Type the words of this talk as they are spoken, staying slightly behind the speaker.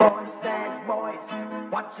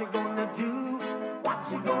you gonna do?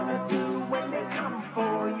 What you gonna do when they come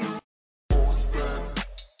for you?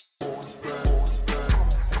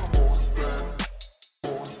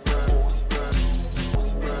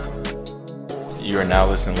 You are now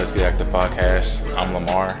listening to Let's Get Active Podcast. I'm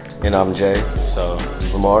Lamar. And I'm Jay. So,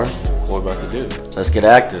 Lamar, what we're about to do? let's get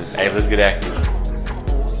active. Hey, let's get active.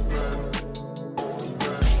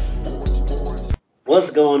 What's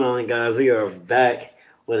going on, guys? We are back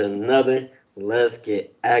with another Let's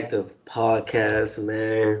Get Active podcast,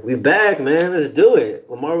 man. We back, man. Let's do it.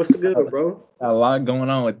 Lamar, what's the good, bro? A lot going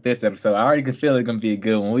on with this episode. I already can feel it's gonna be a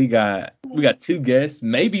good one. We got two guests,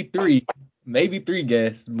 maybe three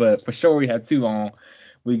guests, but for sure we have two on.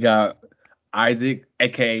 We got Isaac,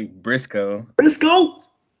 aka Briscoe. Let's go.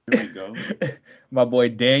 Here we go. My boy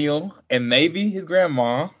Daniel, and maybe his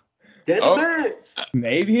grandma. Danny Grant.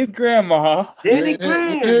 Maybe his grandma. Danny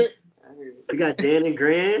Grant. We got Danny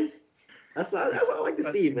Grant. That's what I like to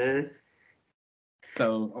see, man.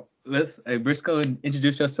 So hey Briscoe,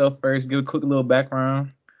 introduce yourself first. Give a quick little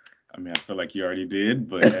background. I mean, I feel like you already did,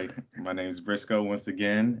 but hey, my name is Briscoe once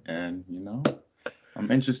again, and I'm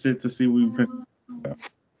interested to see what we can.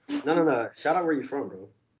 No. Shout out where you're from, bro.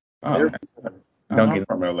 I'm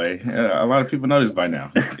from LA. A lot of people know this by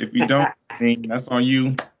now. If you don't, I mean, that's on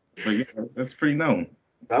you. But yeah, that's pretty known.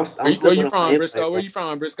 Where you from, Briscoe? Where you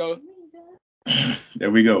from, Briscoe?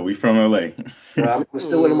 There we go. We from LA. Bro, I'm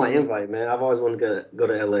still waiting on my invite, man. I've always wanted to go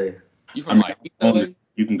to LA. You from East LA?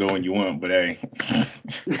 You can go when you want, but hey.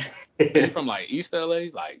 You from East LA,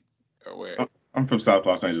 or where? I'm from South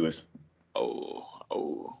Los Angeles.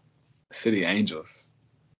 Oh, City Angels.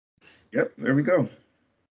 Yep, there we go.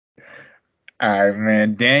 All right,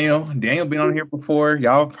 man. Daniel been on here before.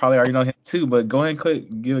 Y'all probably already know him too, but go ahead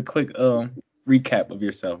and give a quick recap of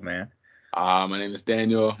yourself, man. My name is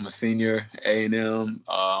Daniel. I'm a senior A&M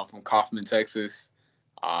from Kaufman, Texas.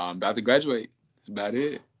 I'm about to graduate. That's about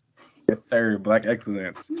it. Yes, sir. Black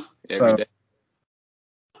excellence. Every day.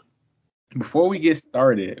 Before we get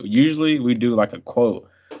started, usually we do a quote.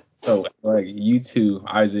 So you two,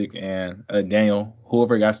 Isaac and Daniel,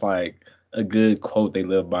 whoever got a good quote they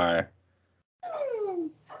live by.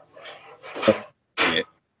 Yeah.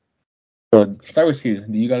 So start with you.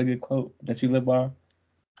 Do you got a good quote that you live by?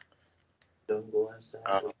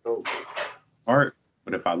 Art,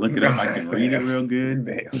 but if I look it up, I can read it real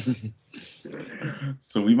good.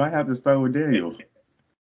 So we might have to start with Daniel.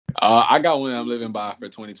 I got one I'm living by for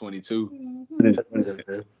 2022.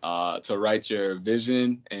 To write your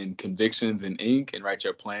vision and convictions in ink and write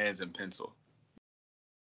your plans in pencil.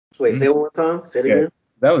 Wait, say it one more time. Say it again.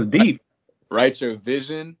 That was deep. Write your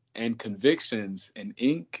vision and convictions in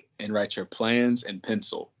ink and write your plans in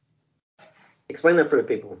pencil. Explain that for the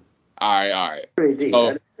people. All right. Pretty deep.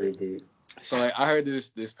 That's pretty deep. So I heard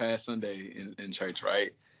this past Sunday in church,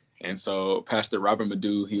 right? And so Pastor Robert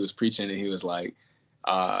Madu, he was preaching and he was like,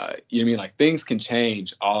 things can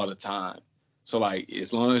change all the time. So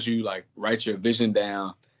as long as you write your vision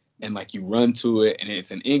down and you run to it and it's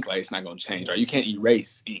in ink, it's not gonna change, right? You can't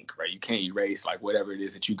erase ink, right? You can't erase whatever it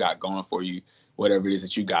is that you got going for you, whatever it is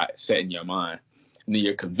that you got set in your mind. And then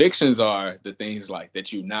your convictions are the things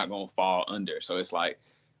that you're not gonna fall under. So it's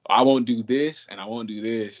I won't do this and I won't do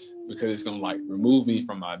this because it's gonna remove me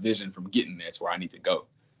from my vision from getting there to where I need to go.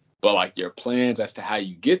 But your plans as to how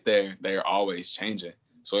you get there, they're always changing.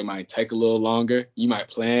 So it might take a little longer. You might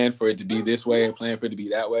plan for it to be this way or plan for it to be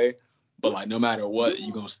that way. But no matter what,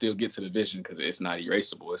 you're going to still get to the vision because it's not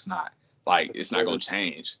erasable. It's not it's not going to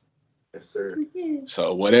change. Yes, sir.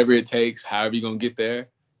 So whatever it takes, however you're going to get there,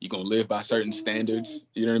 you're going to live by certain standards.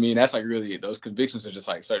 You know what I mean? That's really, those convictions are just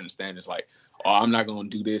certain standards. I'm not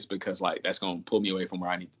going to do this because that's going to pull me away from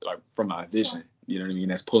where I need, from my vision. You know what I mean?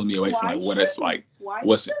 That's pulling me away from what it's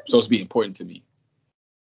what's supposed to be important to me.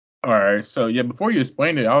 All right. So yeah, before you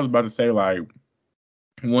explained it, I was about to say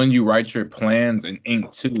when you write your plans in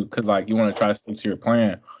ink too, because you want to try to stick to your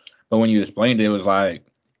plan. But when you explained it, it was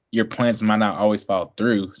your plans might not always fall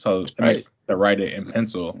through. So it makes sense to write it in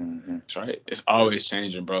pencil. Mm-hmm. That's right. It's always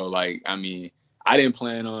changing, bro. I didn't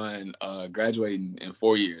plan on graduating in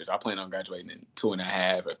 4 years. I planned on graduating in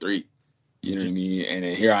 2.5 or 3. You know what I mean? And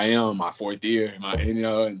then here I am, my 4th year,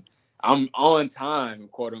 and I'm on time,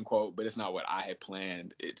 quote unquote, but it's not what I had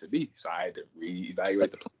planned it to be. So I had to reevaluate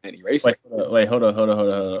the plan, erase it. Wait, hold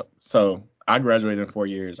up. So I graduated in 4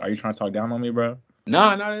 years. Are you trying to talk down on me, bro?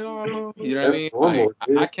 No, not at all, bro. You know what I mean? Normal,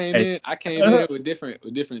 I came in with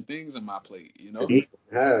different things on my plate,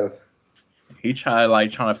 He trying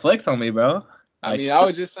to flex on me, bro. I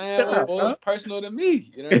was just saying what was personal to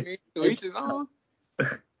me. You know what I mean? To each his own.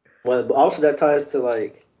 Well, but also that ties to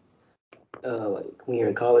like when you're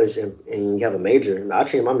in college and you have a major. And I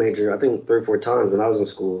changed my major, I think 3 or 4 times when I was in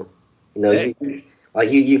school. You know, Hey.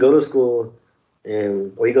 you go to school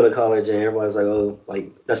or you go to college and everybody's like, oh, like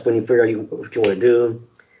that's when you figure out what you want to do.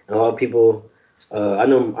 And a lot of people, I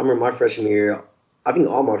remember my freshman year, I think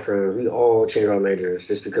all my friends, we all changed our majors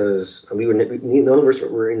just because none of us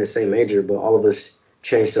were in the same major, but all of us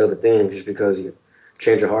changed to other things just because you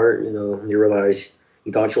change your heart. You know, you realize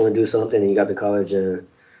you thought you want to do something and you got to college and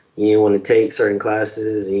you didn't want to take certain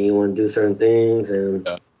classes and you didn't want to do certain things and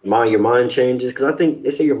Yeah. your mind changes because I think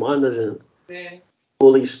they say your mind doesn't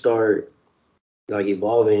fully start like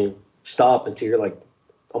evolving, stop until you're like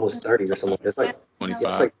almost 30 or something. It's like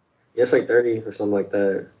 25. it's like 30 or something like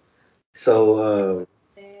that. So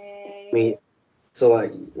I mean,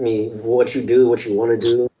 what you do, what you want to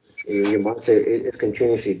do, your mindset it's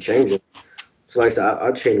continuously changing. So like I said,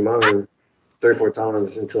 I changed mine 3 or 4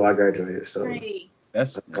 times until I graduated. So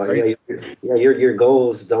That's like crazy. your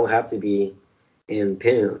goals don't have to be in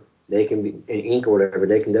pen. They can be in ink or whatever.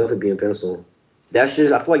 They can definitely be in pencil. That's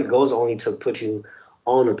just I feel like goals are only to put you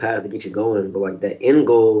on a path to get you going. But like that end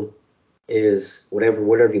goal is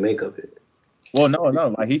whatever you make of it. Well,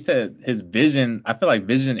 no. Like he said, his vision. I feel like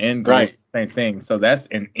vision and goal Right. same thing. So that's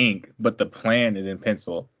in ink, but the plan is in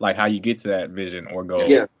pencil. Like how you get to that vision or goal.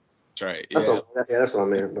 Yeah, That's right. that's Yeah. that's what I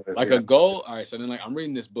meant. But, Like yeah. a goal. All right. So then, like, I'm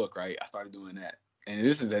reading this book, right? I started doing that, and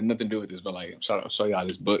this has had nothing to do with this, but like, I'll show y'all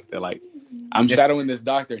this book that like, I'm Yeah. shadowing this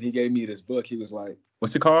doctor, and he gave me this book. He was like,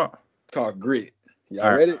 What's it called? it's called Grit. Y'all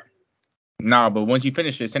All right. read it? Nah, but once you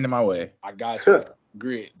finish it, send it my way. I got you.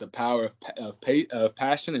 Grit, the power of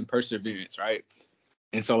passion and perseverance, right?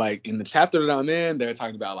 And so, like, in the chapter that I'm in, they're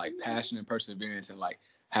talking about like passion and perseverance and like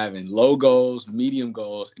having low goals, medium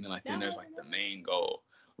goals, and then there's like the main goal,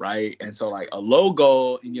 right? And so, like, a low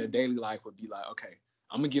goal in your daily life would be like, okay,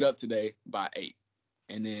 I'm gonna get up today by 8.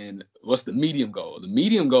 And then what's the medium goal? The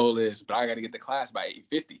medium goal is, but I got to get to class by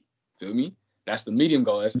 8:50. Feel me? That's the medium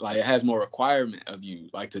goal. It's like it has more requirement of you,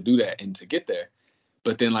 like to do that and to get there.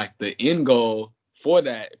 But then, like, the end goal for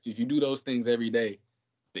that, if you do those things every day,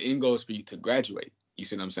 the end goal is for you to graduate. You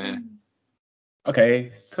see what I'm saying?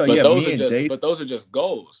 Okay, so But yeah, those me are and just Jay. but those are just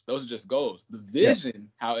goals. Those are just goals. The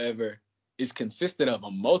vision, however, is consisted of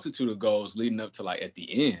a multitude of goals leading up to like at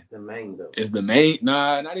the end. The main goal. Is the main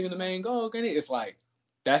not even the main goal, okay? It's like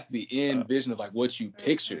that's the end vision of like what you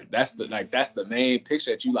pictured. That's the main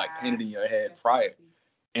picture that you like painted in your head prior.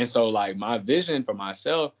 And so like my vision for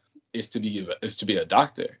myself is to be a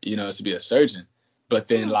doctor, you know, is to be a surgeon. But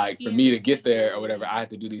then like for me to get there or whatever, I have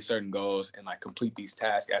to do these certain goals and like complete these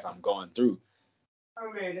tasks as I'm going through.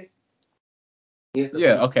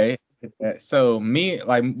 Yeah, okay. So me,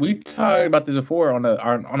 like we talked about this before on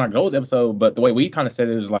our goals episode, but the way we kind of said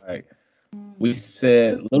it was like we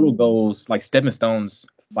set little goals, like stepping stones,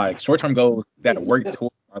 like short-term goals that work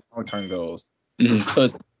towards our long-term goals. Mm-hmm. So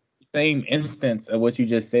it's the same instance of what you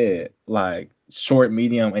just said, like short,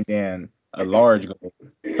 medium, and then a large goal.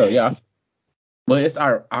 So yeah, but it's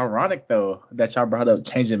ironic though that y'all brought up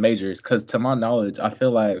changing majors, because to my knowledge, I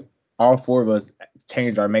feel like all 4 of us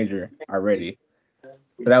changed our major already.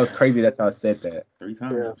 So that was crazy that y'all said that. 3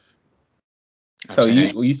 times. So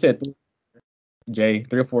you said Jay,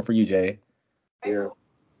 3 or 4 for you, Jay. Yeah.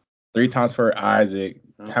 3 times for Isaac.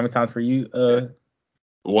 How many times for you?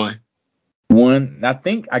 1. 1.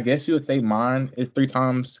 I guess you would say mine is 3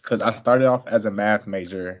 times because I started off as a math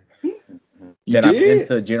major. You Then I went did?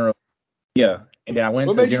 into general. Yeah, and then I went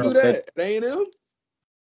What into made you general do studies. that? A&M?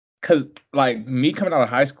 Cause like me coming out of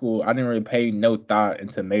high school, I didn't really pay no thought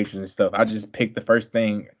into majors and stuff. I just picked the first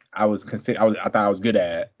thing I thought I was good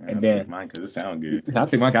at, and then mine because it sounded good. I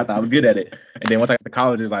picked mine 'cause I thought I was good at it. And then once I got to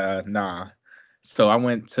college, it was like nah. So I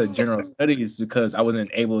went to general studies because I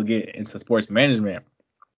wasn't able to get into sports management.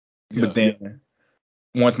 Yeah. But then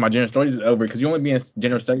once my general studies is over, because you only be in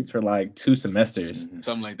general studies for like 2 semesters.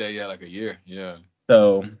 Something like that, yeah, like a year. Yeah.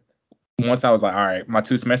 So once I was like, all right, my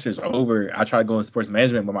 2 semesters are over, I tried to go in sports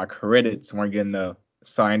management, but my credits weren't good enough.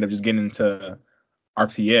 So I ended up just getting into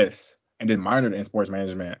RPS and then minored in sports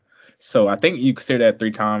management. So I think you consider that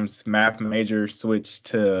 3 times. Math major, switch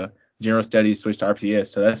to general studies, switch to RPS.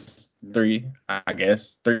 So that's 3, I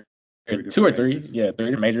guess. 2 or 3. Majors. Yeah,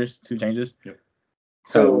 3 majors, 2 changes. Yep.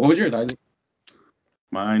 So what was yours, Isaac?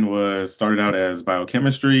 Mine started out as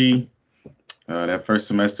biochemistry. That first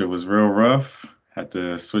semester was real rough. Had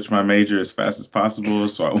to switch my major as fast as possible,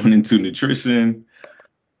 so I went into nutrition.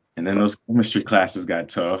 And then those chemistry classes got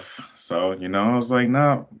tough. So, I was like,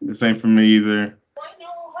 no, this ain't for me either.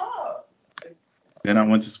 Then I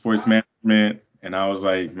went to sports management, and I was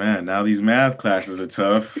like, man, now these math classes are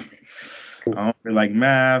tough. I don't really like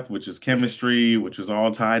math, which is chemistry, which was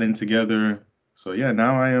all tied in together. So yeah,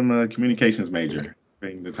 now I am a communications major,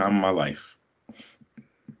 having the time of my life.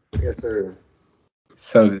 Yes, sir.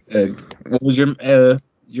 So, what was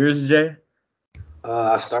yours, Jay?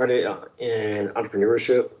 I started in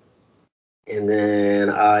entrepreneurship, and then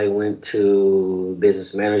I went to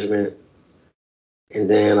business management, and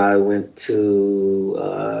then I went to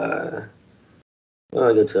what did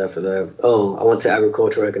I go to after that? Oh, I went to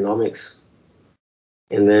agricultural economics,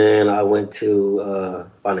 and then I went to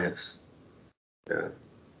finance. Yeah.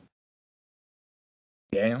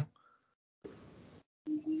 Daniel?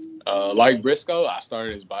 Like Briscoe, I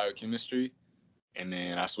started as biochemistry, and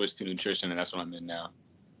then I switched to nutrition, and that's what I'm in now.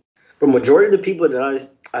 But majority of the people that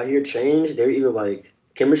I hear change, they're either like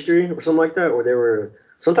chemistry or something like that, or they were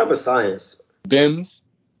some type of science. BIMS.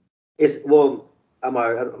 It's well, at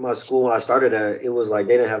my school when I started at, it was like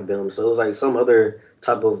they didn't have BIM, so it was like some other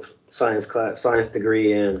type of science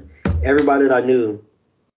degree, and everybody that I knew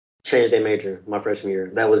changed their major my freshman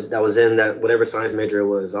year. That was in that whatever science major it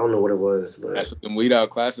was. I don't know what it was, but That's what them weed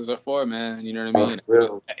out classes are for, man. You know what I mean?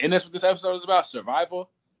 real. And that's what this episode is about,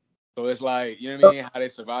 survival. So it's like, you know what I mean? How they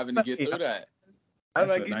surviving to get through that. That's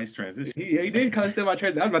like a nice transition. He did kind of steal my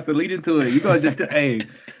transition. I was about to lead into it. You guys just hey,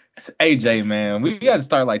 AJ, man, we got to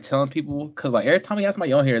start like telling people because like every time we have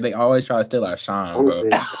somebody on here, they always try to steal our shine, bro. Honestly,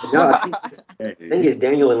 no, I think it's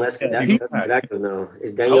Daniel and Lester. Yeah, That's a good actor now.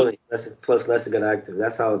 It's Daniel and Lester plus Lester good actor.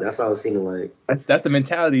 That's how it's seeming like. That's the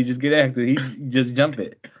mentality. Just get active. He just jump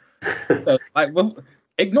it. So like, well,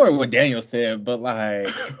 ignore what Daniel said, but like.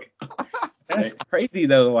 That's crazy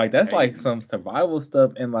though. Like that's like some survival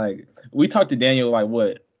stuff. And like we talked to Daniel like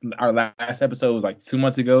what our last episode was like 2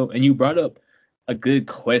 months ago, and you brought up a good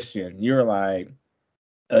question. You were like,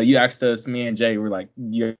 you asked us, me and Jay,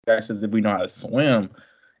 you asked us if we know how to swim,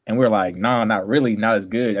 and we're like, no, not really, not as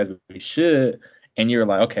good as we should. And you're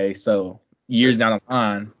like, okay, so years down the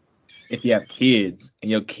line, if you have kids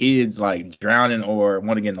and your kids like drowning or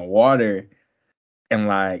want to get in the water and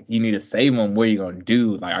like you need to save them, what are you gonna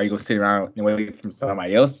do? Like, are you gonna sit around and wait for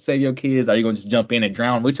somebody else to save your kids? Are you gonna just jump in and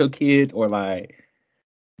drown with your kids, or like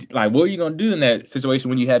what are you gonna do in that situation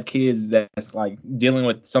when you have kids that's like dealing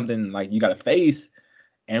with something like you gotta face?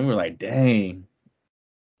 And we're like, dang,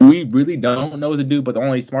 we really don't know what to do. But the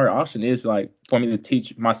only smart option is like for me to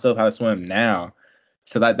teach myself how to swim now.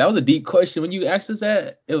 So that was a deep question when you asked us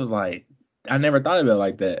that. It was like I never thought of it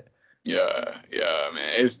like that. Yeah,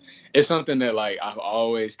 man. It's something that like I've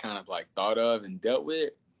always kind of like thought of and dealt with.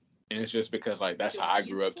 And it's just because like that's how I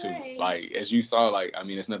grew up too. Like as you saw, like I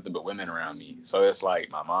mean it's nothing but women around me. So it's like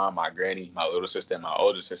my mom, my granny, my little sister, and my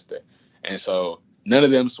older sister. And so none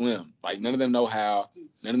of them swim. Like none of them know how.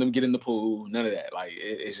 None of them get in the pool. None of that. Like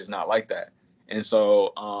it's just not like that. And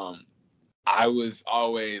so I was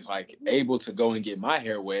always like able to go and get my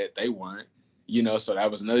hair wet. They weren't. So that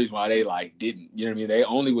was another reason why they like didn't. You know what I mean? They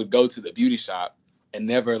only would go to the beauty shop and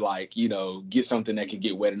never like, get something that could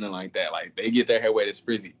get wet and nothing like that. Like they get their hair wet, it's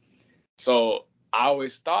frizzy. So I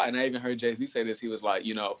always thought, and I even heard Jay-Z say this, he was like,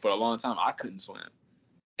 for a long time I couldn't swim.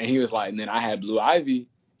 And he was like, and then I had blue ivy,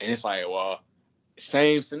 and it's like, well,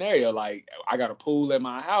 same scenario. Like I got a pool at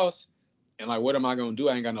my house, and like what am I gonna do?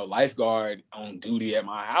 I ain't got no lifeguard on duty at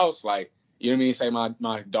my house. Like, you know what I mean? Say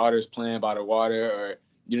my daughter's playing by the water or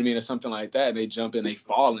you know what I mean, or something like that, and they jump in, they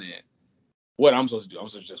fall in. What I'm supposed to do? I'm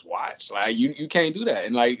supposed to just watch. Like you can't do that.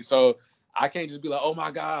 And like so I can't just be like, oh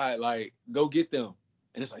my God, like go get them.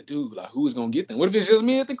 And it's like, dude, like who's gonna get them? What if it's just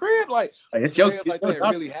me at the crib? Like It's scenarios like that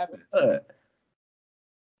really happen.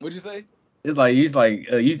 What'd you say? It's like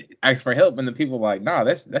you ask for help and the people like, nah,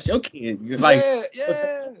 that's your kid. You're like,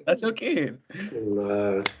 Yeah. that's your kid.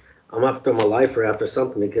 And, I'm gonna have to throw my life for after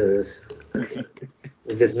something because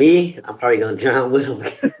if it's me, I'm probably gonna drown with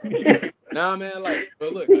him. Nah, man, like,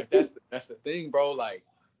 but look, like that's the thing, bro. Like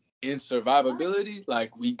in survivability,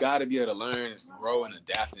 like we gotta be able to learn and grow and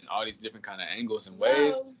adapt in all these different kind of angles and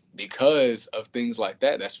ways because of things like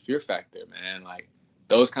that. That's fear factor, man. Like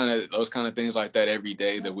those kind of things like that every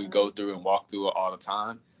day that we go through and walk through all the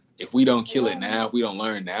time. If we don't kill it now, if we don't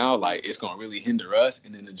learn now, like it's gonna really hinder us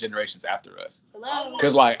and then the generations after us.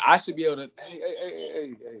 Cause like I should be able to,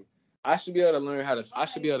 hey. I should be able to learn I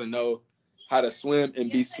should be able to know how to swim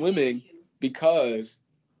and be swimming because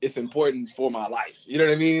it's important for my life. You know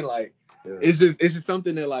what I mean? Like it's just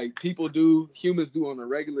something that like humans do on a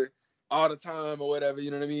regular all the time or whatever,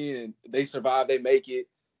 you know what I mean? And they survive, they make it.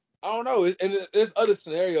 I don't know. And there's other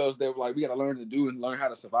scenarios that like we got to learn to do and learn how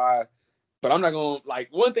to survive. But I'm not going to like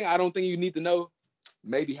one thing I don't think you need to know,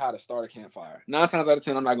 maybe how to start a campfire. 9 times out of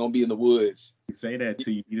 10, I'm not going to be in the woods. You say that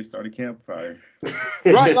till you need to start a campfire.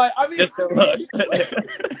 Right. Like, I mean,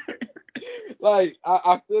 Like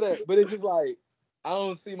I feel that, but it's just like I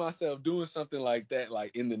don't see myself doing something like that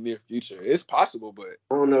like in the near future. It's possible, but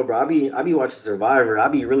I don't know, bro. I be watching Survivor. I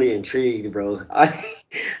be really intrigued, bro.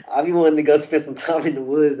 I be wanting to go spend some time in the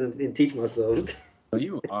woods and teach myself. Oh,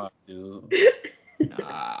 you are, dude.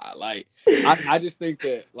 nah, like I just think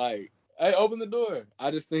that like hey, open the door.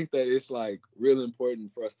 I just think that it's like really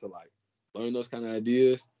important for us to like learn those kind of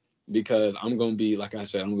ideas because I'm gonna be like I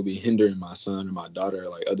said, I'm gonna be hindering my son or my daughter,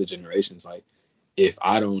 like other generations, like if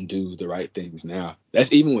I don't do the right things now.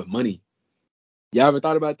 That's even with money. Y'all ever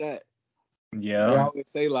thought about that? They Yeah. always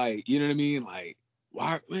say like, you know what I mean? Like,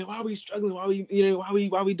 why are we struggling?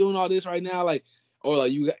 Why we doing all this right now? Like, or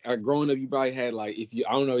like you are growing up, you probably had like if you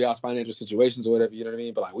I don't know y'all's financial situations or whatever, you know what I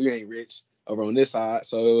mean? But like we ain't rich over on this side.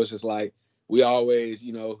 So it was just like we always,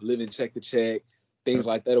 living check to check, things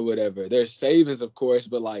like that or whatever. There's savings of course,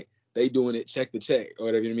 but like they doing it check to check or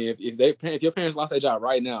whatever, you know what I mean? If your parents lost their job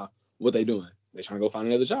right now, what they doing? They trying to go find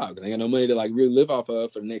another job because they got no money to like really live off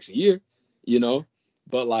of for the next year, you know?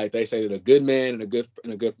 But like they say that a good man and a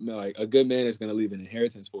good man is gonna leave an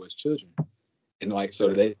inheritance for his children, and like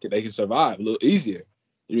so that they can survive a little easier.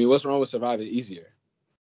 You mean what's wrong with surviving easier?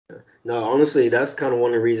 No, honestly, that's kind of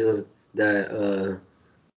one of the reasons that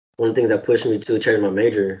one of the things that pushed me to change my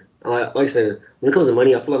major. Like I said, when it comes to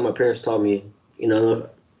money, I feel like my parents taught me, they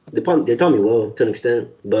taught me well to an extent,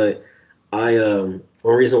 but one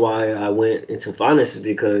reason why I went into finance is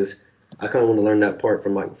because I kind of want to learn that part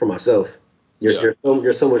for myself. Yeah,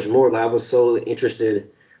 There's so much more. Like I was so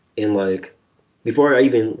interested in like before I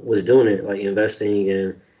even was doing it, like investing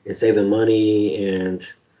and saving money and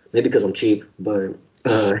maybe because I'm cheap, but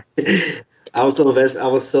I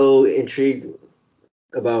was so intrigued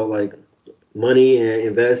about like money and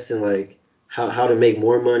invest and like how to make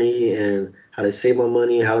more money and how to save my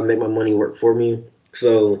money, how to make my money work for me.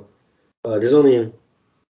 So there's only,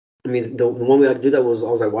 I mean, the one way I could do that was I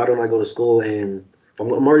was like, why don't I go to school? And if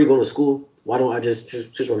I'm already going to school, why don't I just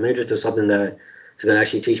switch my major to something that is going to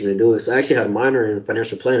actually teach me to do it? So I actually had a minor in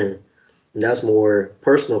financial planning, and that's more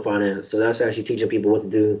personal finance. So that's actually teaching people what to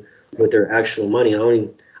do with their actual money. I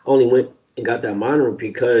only went and got that minor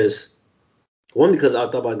because one, because I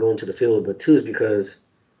thought about going to the field, but two is because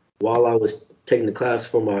while I was taking the class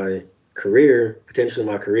for my career, potentially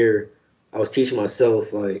my career, I was teaching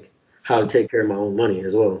myself like how to take care of my own money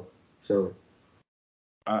as well. So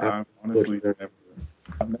I I honestly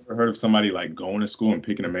I've never heard of somebody like going to school and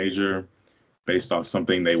picking a major based off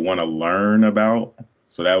something they want to learn about.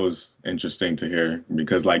 So that was interesting to hear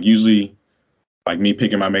because like usually like me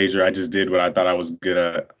picking my major, I just did what I thought I was good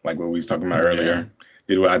at, like what we was talking about Yeah. earlier.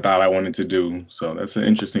 Did what I thought I wanted to do. So that's an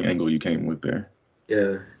interesting angle you came with there.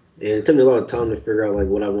 yeah, and it took me a lot of time to figure out like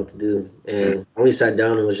what I want to do. Mm. And I only sat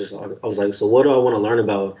down and I was like, so what do I want to learn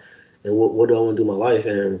about, and what do I want to do in my life?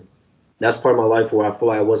 And that's part of my life where I feel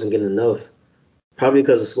like I wasn't getting enough. Probably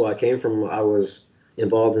because the school I came from, I was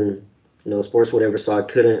involved in sports, whatever. So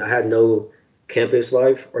I had no campus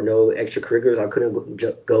life or no extracurriculars. I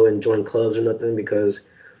couldn't go and join clubs or nothing because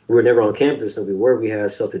we were never on campus. And if we were, we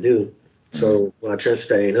had stuff to do. So when I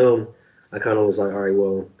transferred to A&M, I kind of was like, all right,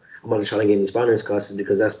 well, I'm going to try to get in these finance classes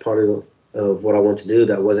because that's part of what I want to do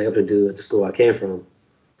that I wasn't able to do at the school I came from.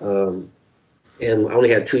 Um, and I only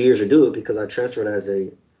had 2 years to do it because I transferred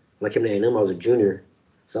when I came to A&M, I was a junior.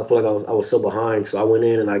 So I feel like I was so behind. So I went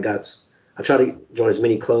in and I tried to join as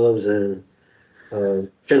many clubs and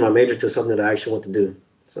change my major to something that I actually want to do.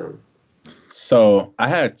 So I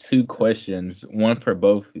had two questions, one for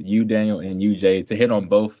both you, Daniel, and you, Jay, to hit on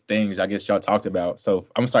both things I guess y'all talked about. So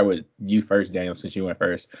I'm gonna start with you first, Daniel, since you went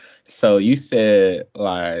first. So you said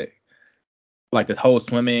like the whole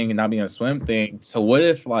swimming and not being a swim thing. So what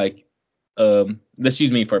if like let's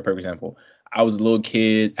use me for a perfect example. I was a little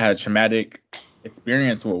kid, had a traumatic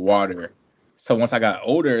experience with water. So once I got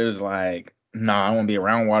older, it was like, nah, I don't want to be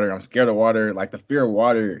around water. I'm scared of water. Like the fear of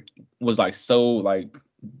water was like so like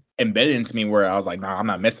embedded into me where I was like, nah, I'm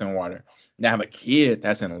not messing with water. Now I have a kid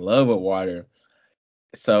that's in love with water.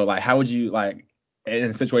 So like how would you like in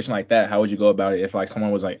a situation like that, how would you go about it if like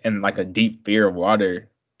someone was like in like a deep fear of water?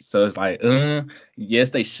 So it's like, yes,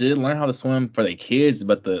 they should learn how to swim for their kids,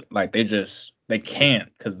 but they can't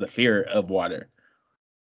because the fear of water.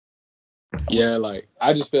 yeah. Like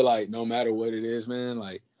I just feel like no matter what it is, man,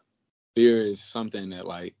 like fear is something that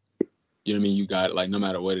like you know what I mean. You got like no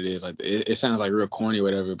matter what it is, like it sounds like real corny or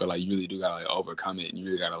whatever, but like you really do gotta like overcome it, and you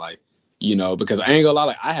really gotta like because I ain't gonna lie,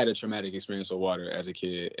 like I had a traumatic experience with water as a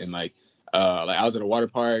kid, and like I was at a water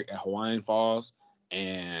park at Hawaiian Falls,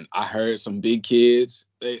 and I heard some big kids,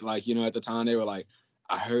 they like at the time they were like,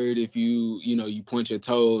 I heard if you point your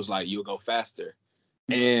toes, like you'll go faster.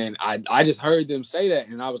 And I just heard them say that,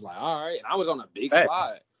 and I was like, all right. And I was on a big Hey.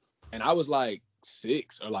 slide, and I was like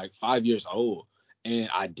 6 or like 5 years old, and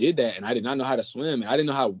I did that, and I did not know how to swim, and I didn't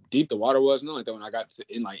know how deep the water was. No, like that when I got to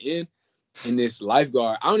in this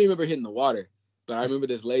lifeguard, I don't even remember hitting the water, but I remember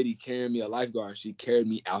this lady carrying me a lifeguard. She carried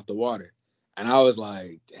me out the water, and I was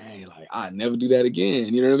like, dang, like I never do that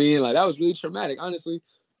again. You know what I mean? Like that was really traumatic, honestly.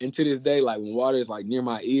 And to this day, like when water is like near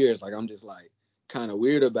my ears, like I'm just like kind of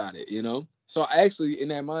weird about it, you know? So I actually, in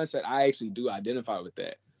that mindset, I actually do identify with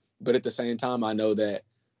that. But at the same time, I know that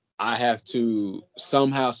I have to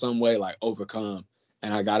somehow, some way, like overcome,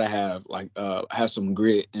 and I gotta have some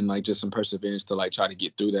grit and like just some perseverance to like try to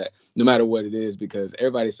get through that, no matter what it is. Because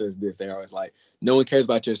everybody says this, they're always like, no one cares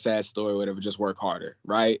about your sad story or whatever, just work harder,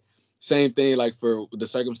 right? Same thing like for the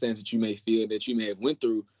circumstance that you may feel that you may have went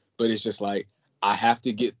through, but it's just like I have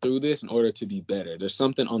to get through this in order to be better. There's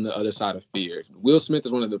something on the other side of fear. Will Smith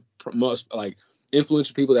is one of the most like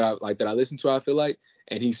influential people that I listen to, I feel like,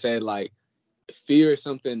 and he said like fear is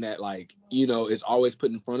something that like is always put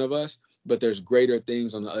in front of us, but there's greater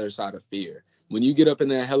things on the other side of fear. When you get up in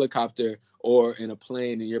that helicopter or in a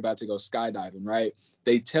plane and you're about to go skydiving, right,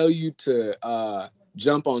 they tell you to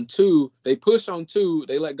jump on 2, they push on 2,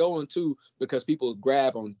 they let go on 2 because people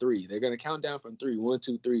grab on 3. They're going to count down from 3, 1,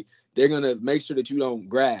 2, 3. They're going to make sure that you don't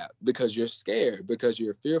grab because you're scared, because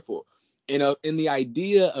you're fearful. And the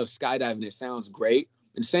idea of skydiving, it sounds great.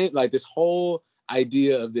 And same like this whole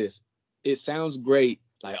idea of this, it sounds great.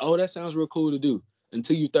 Like, oh, that sounds real cool to do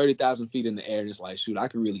until you 30,000 feet in the air and it's like, shoot, I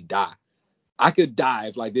could really die. I could die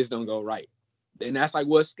if like this don't go right. And that's like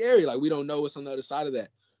what's scary. Like we don't know what's on the other side of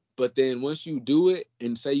that. But then once you do it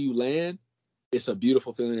and say you land, it's a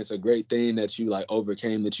beautiful feeling. It's a great thing that you like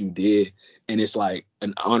overcame, that you did. And it's like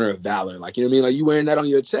an honor of valor. Like, you know what I mean? Like you wearing that on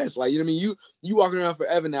your chest. Like, you know what I mean? You walking around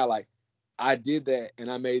forever now. Like I did that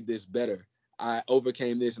and I made this better. I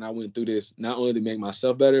overcame this and I went through this not only to make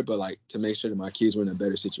myself better, but like to make sure that my kids were in a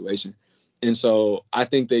better situation. And so I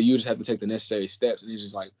think that you just have to take the necessary steps, and it's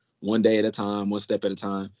just like one day at a time, one step at a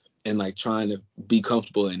time, and like trying to be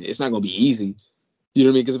comfortable in it. It's not going to be easy. You know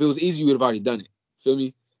what I mean? Because if it was easy, you would have already done it. Feel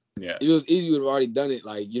me? Yeah. If it was easy, you would have already done it.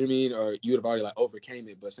 Like, you know what I mean? Or you would have already like overcame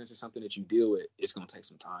it. But since it's something that you deal with, it's going to take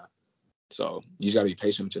some time. So you just got to be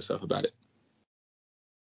patient with yourself about it.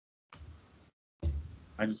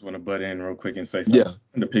 I just want to butt in real quick and say something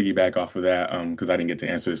to piggyback off of that, because I didn't get to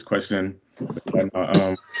answer this question. But,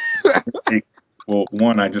 well,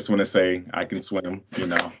 one, I just want to say I can swim,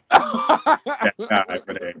 that guy,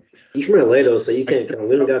 but He's from LA though, so you can't count.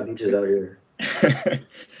 We don't got beaches out here.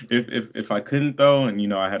 if I couldn't though,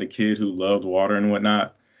 and I had a kid who loved water and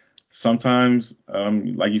whatnot, sometimes,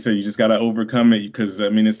 like you said, you just gotta overcome it, because I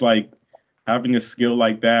mean it's like having a skill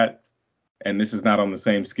like that. And this is not on the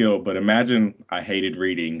same skill, but imagine I hated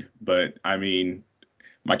reading, but I mean,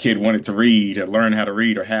 my kid wanted to read or learn how to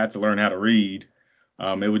read or had to learn how to read.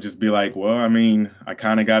 It would just be like, well, I mean, I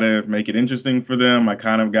kind of got to make it interesting for them. I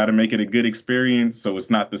kind of got to make it a good experience so it's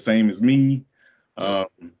not the same as me. So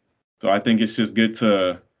I think it's just good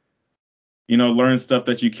to, learn stuff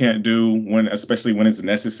that you can't do especially when it's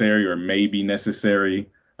necessary or may be necessary.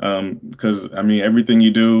 Because I mean, everything you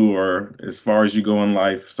do or as far as you go in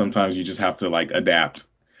life, sometimes you just have to like adapt.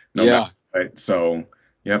 Matter, right? So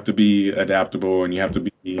you have to be adaptable and you have to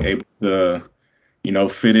be able to,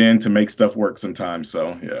 fit in to make stuff work sometimes.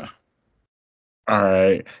 So yeah. All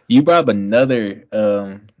right. You brought up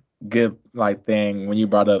another good like thing when you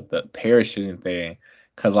brought up the parachuting thing.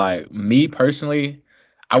 Cause like me personally,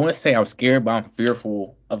 I wouldn't say I was scared, but I'm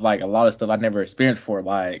fearful of like a lot of stuff I've never experienced before.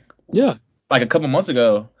 Like a couple months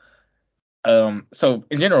ago. So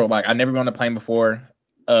in general, like I never been on a plane before.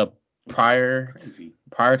 Prior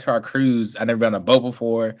to our cruise, I never been on a boat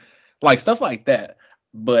before. Like stuff like that.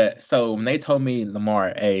 But so when they told me,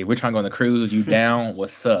 Lamar, hey, we're trying to go on the cruise, you down?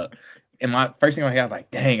 What's up? And my first thing in my head, I was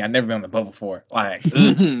like, dang, I never been on a boat before. Like,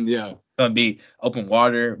 yeah, gonna be open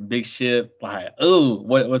water, big ship. Like,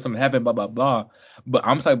 what's gonna happen? Blah blah blah. But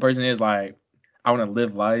I'm the type of person is like, I want to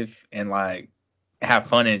live life and like have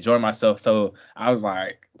fun and enjoy myself. So I was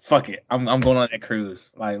like, fuck it, I'm going on that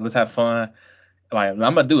cruise. Like, let's have fun. Like, I'm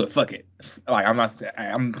gonna do it. Fuck it. Like, I'm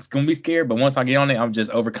gonna be scared, but once I get on it, I'm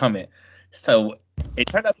just overcome it. So it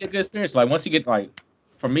turned out to be a good experience. Like, once you get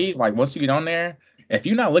for me, like once you get on there, if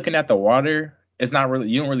you're not looking at the water, it's not really,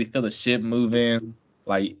 you don't really feel the ship moving.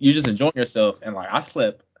 Like, you just enjoying yourself. And like, I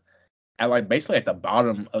slept at like basically at the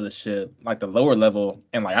bottom of the ship, like the lower level,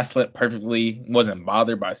 and like I slept perfectly, wasn't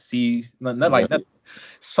bothered by seas, nothing.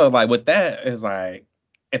 So like with that, it's like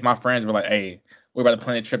if my friends were like, hey, we're about to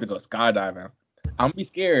plan a trip to go skydiving, I'm gonna be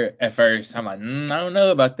scared at first. I'm like, I don't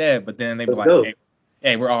know about that. But then they be Let's like, go. hey,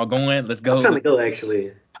 hey, we're all going. Let's I'm trying go. to go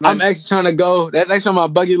actually. I'm actually trying to go. That's actually on my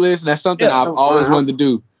bucket list. And that's something Yeah, I've always wanted to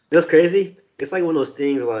do. That's crazy. It's like one of those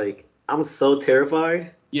things. Like I'm so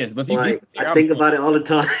terrified. Yes, but if you get Like me there, I I'm think going. about it all the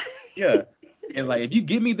time. Yeah. And like if you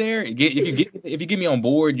get me there, if you get me on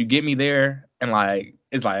board, you get me there, and like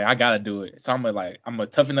it's like I gotta do it. So I'm gonna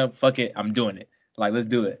toughen up. Fuck it, I'm doing it. Like let's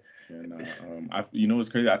do it. And you know what's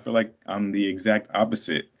crazy? I feel like I'm the exact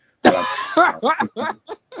opposite. But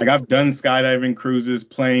like I've done skydiving, cruises,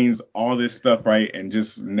 planes, all this stuff, right, and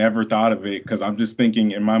just never thought of it because I'm just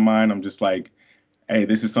thinking in my mind, I'm just like, hey,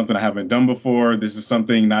 this is something I haven't done before. This is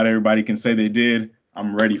something not everybody can say they did.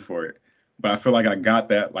 I'm ready for it. But I feel like I got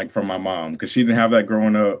that like from my mom because she didn't have that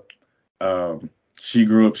growing up. She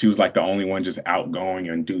grew up, she was like the only one just outgoing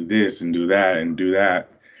and do this and do that and do that.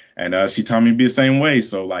 And she taught me to be the same way.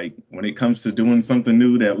 So like when it comes to doing something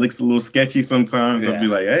new that looks a little sketchy sometimes, I'll be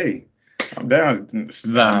like, hey, I'm down.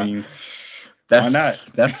 Nah. I mean, That's, why not?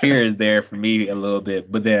 That fear is there for me a little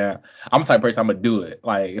bit, but then I'm the type of person I'm gonna do it.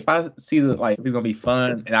 Like if I see that like it's gonna be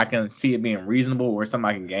fun and I can see it being reasonable or something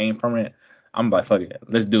I can gain from it, I'm like fuck it,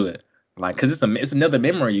 let's do it. Like cause it's another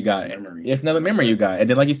memory you got. It's another memory you got. And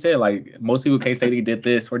then like you said, like most people can't say they did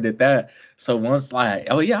this or did that. So once like,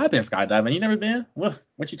 oh yeah, I've been skydiving. You never been?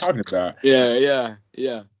 What you talking about? Yeah.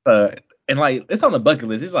 And like it's on the bucket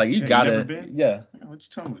list. It's like you Yeah, gotta, you never been? yeah. What you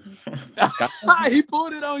talking about? He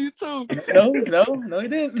pulled it on you too. No, he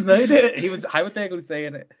didn't. No, he didn't. He was hypothetically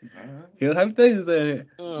saying it. He was hypothetically saying it.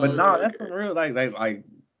 But no, that's some real like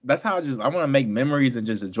that's how I want to make memories and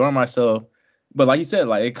just enjoy myself. But like you said,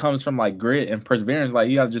 like it comes from like grit and perseverance. Like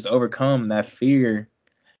you gotta just overcome that fear.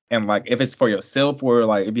 And like if it's for yourself or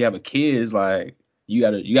like if you have a kid, it's like you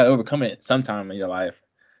gotta overcome it sometime in your life.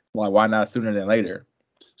 Like why not sooner than later?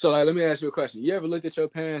 So like, let me ask you a question. You ever looked at your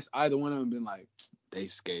parents, either one of them, been like, they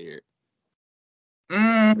scared?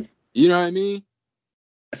 Mm, You know what I mean?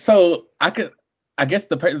 So I guess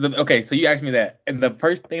okay. So you asked me that, and the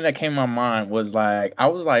first thing that came to my mind was like, I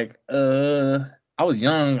was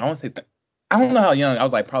young. I want to say, I don't know how young. I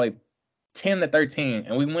was like probably 10 to 13,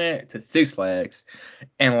 and we went to Six Flags,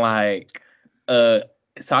 and like, so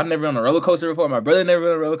I've never been on a roller coaster before. My brother never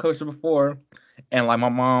been on a roller coaster before, and like my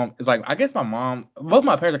mom is like, I guess both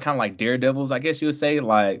my parents are kind of like daredevils. I guess you would say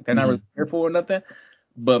like they're not really fearful or nothing.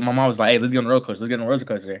 But my mom was like, hey, let's get on the roller coaster. Let's get on the roller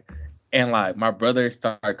coaster. And like my brother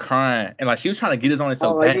started crying, and like she was trying to get us on it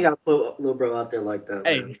so Like bad. you gotta put little bro out there like that, man.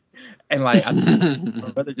 Hey, and like my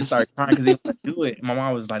brother just started crying because he didn't want to do it. And my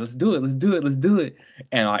mom was like, let's do it, let's do it, let's do it.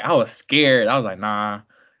 And like I was scared. I was like, nah.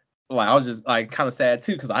 Like I was just like kind of sad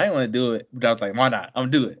too because I didn't want to do it. But I was like, why not? I'm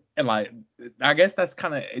gonna do it. And like I guess that's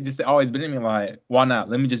kind of it. Just always been in me like, why not?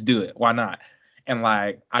 Let me just do it. Why not? And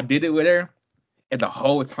like I did it with her, and the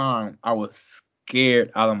whole time I was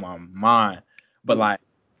scared out of my mind. But like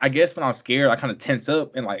I guess when I'm scared, I kind of tense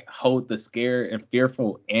up and like hold the scared and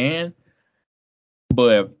fearful in.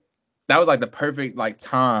 But that was like the perfect like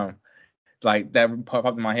time like that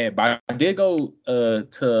popped in my head. But I did go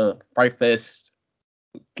to Fright Fest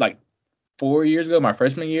like 4 years ago, my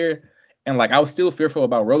freshman year, and like I was still fearful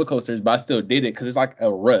about roller coasters, but I still did it because it's like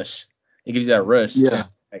a rush. It gives you that rush. Yeah.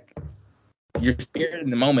 Like you're scared in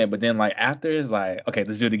the moment, but then like after it's like, okay,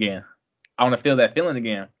 let's do it again. I want to feel that feeling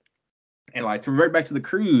again. And like to revert back to the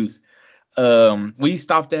cruise, we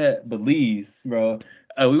stopped at Belize, bro.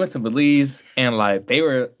 We went to Belize and like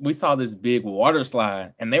we saw this big water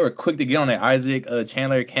slide and they were quick to get on it. Isaac,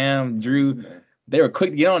 Chandler, Cam, Drew, they were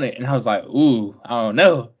quick to get on it, and I was like, ooh, I don't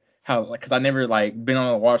know how, like, cause I never like been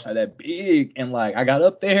on a water slide that big, and like I got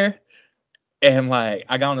up there and like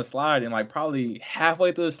I got on the slide and like probably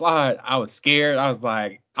halfway through the slide, I was scared. I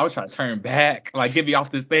was trying to turn back, like get me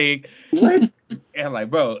off this thing. What? And like,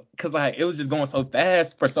 bro, cause like it was just going so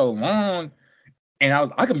fast for so long, and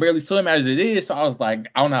I can barely swim as it is. So I was like,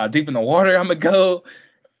 I don't know how deep in the water I'm gonna go,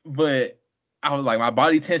 but I was like, my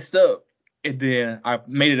body tensed up, and then I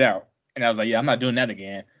made it out, and I was like, yeah, I'm not doing that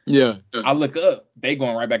again. Yeah. I look up, they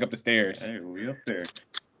going right back up the stairs. Hey, we up there.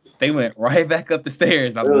 They went right back up the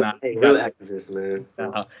stairs. I was Real, like, hey, nah, real activists,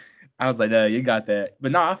 man. I was like, you got that.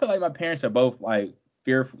 But no, I feel like my parents are both like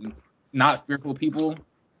fearful, not fearful people.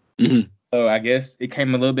 Mhm. So I guess it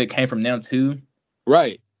came from them too.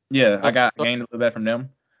 Right. Yeah, I gained a little bit from them.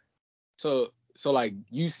 So like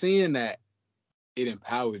you seeing that it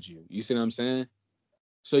empowered you. You see what I'm saying?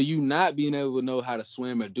 So you not being able to know how to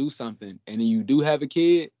swim or do something, and then you do have a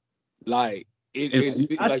kid, like it's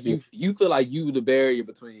like you feel like you the barrier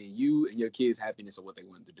between you and your kid's happiness or what they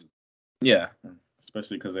want to do. Yeah.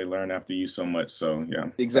 Especially because they learn after you so much. So yeah.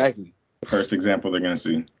 Exactly. First example they're gonna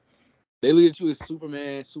see. They look at you as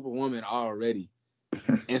Superman, Superwoman already.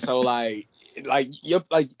 And so like you're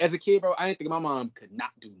like as a kid, bro, I didn't think my mom could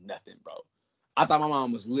not do nothing, bro. I thought my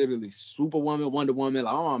mom was literally Superwoman, Wonder Woman.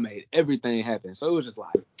 Like my mom made everything happen. So it was just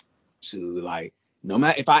like, shoot, like no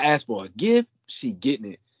matter if I ask for a gift, she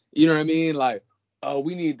getting it. You know what I mean? Like, oh,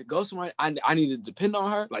 we need to go somewhere. I need to depend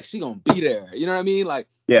on her. Like she gonna be there. You know what I mean? Like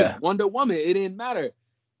Yeah. just Wonder Woman, it didn't matter.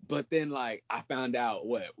 But then like I found out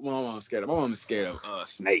what my mom was scared of. My mom is scared of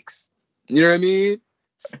snakes. You know what I mean?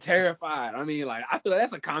 Terrified. I mean, like I feel like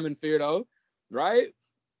that's a common fear though, right?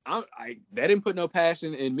 They didn't put no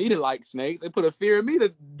passion in me to like snakes. They put a fear in me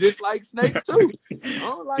to dislike snakes too. I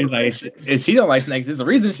don't like It's like snakes. if she don't like snakes, there's a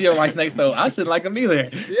reason she don't like snakes, so I shouldn't like them either.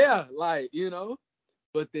 Yeah, like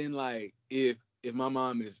But then like if my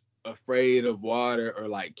mom is afraid of water or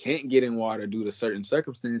like can't get in water due to certain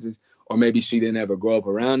circumstances, or maybe she didn't ever grow up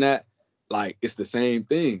around that, like it's the same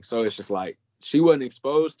thing. So it's just like she wasn't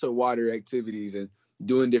exposed to water activities and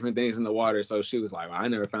doing different things in the water. So she was like, well, I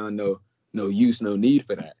never found no use, no need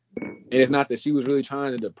for that. And it's not that she was really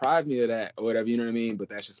trying to deprive me of that or whatever, you know what I mean? But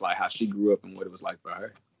that's just like how she grew up and what it was like for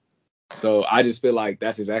her. So I just feel like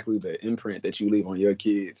that's exactly the imprint that you leave on your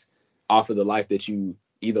kids off of the life that you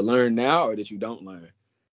either learn now or that you don't learn.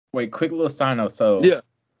 Wait, quick little side note. So Yeah.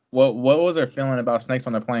 what was her feeling about snakes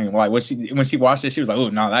on the plane? Like when she watched it, she was like, oh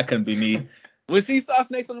no, that couldn't be me. When she saw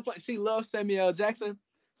snakes on the plane, she loved Samuel L. Jackson.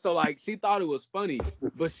 So like she thought it was funny,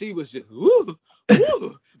 but she was just woo,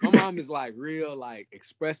 woo. My mom is like real like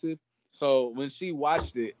expressive. So when she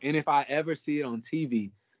watched it, and if I ever see it on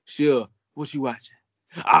TV, she'll, what you watching?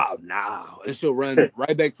 Oh no. And she'll run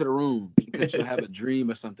right back to the room because she'll have a dream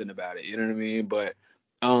or something about it. You know what I mean? But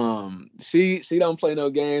she don't play no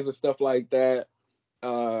games or stuff like that. You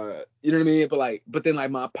know what I mean? But then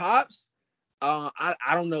like my pops, I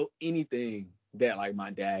don't know anything that like my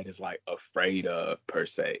dad is like afraid of per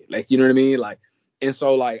se. Like, you know what I mean? Like, and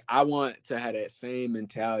so like I want to have that same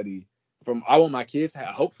mentality I want my kids to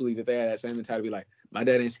have, hopefully that they have that same mentality, be like, my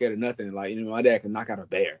dad ain't scared of nothing. Like, my dad can knock out a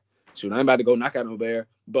bear. Shoot, I ain't about to go knock out no bear.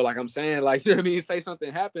 But like I'm saying, like, you know what I mean? Say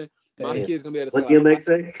something happen, my kid's gonna be able to say, What do you like, make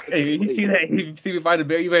say? Hey, you see that? You see me fight the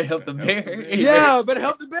bear, you better help the bear. yeah, better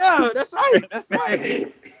help the bear. That's right. That's right.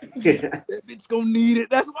 That bitch gonna need it.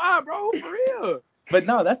 That's why, bro, for real. But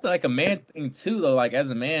no, that's like a man thing too, though. Like as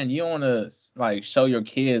a man, you don't want to like show your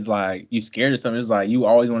kids like you scared of something. It's like you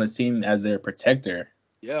always want to see him as their protector.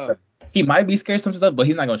 Yeah. So he might be scared of some stuff, but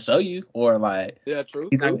he's not gonna show you, or like Yeah, true.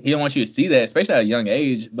 he don't want you to see that, especially at a young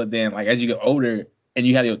age. But then like as you get older and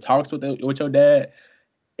you have your talks with your dad,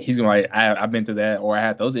 he's gonna like I've been through that, or I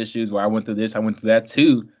had those issues where I went through this, I went through that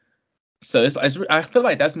too. So it's I feel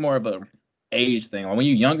like that's more of a age thing. Like when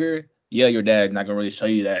you're younger, yeah, your dad's not gonna really show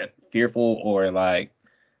you that fearful or like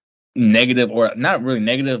negative, or not really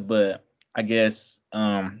negative, but I guess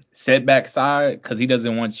setback side, because he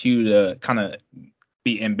doesn't want you to kind of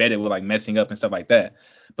be embedded with like messing up and stuff like that.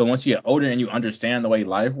 But once you get older and you understand the way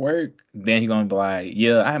life works, then he's gonna be like,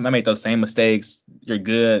 yeah, I made those same mistakes. You're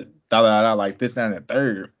good, da da da, like this, that, and the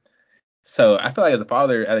third. So I feel like as a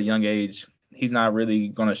father at a young age, he's not really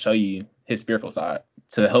gonna show you his fearful side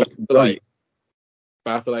to help grow you.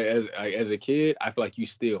 But I feel like as a kid, I feel like you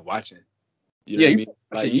still watching. You know Yeah,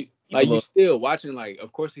 what I you mean? Like you still watching. Like,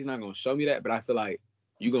 of course he's not gonna show me that, but I feel like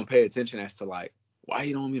you gonna pay attention as to like why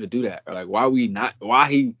he don't want me to do that, or like why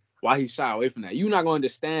he shy away from that. You're not gonna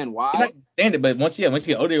understand why. You might understand it, but once you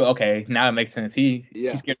get older, okay, now it makes sense. He's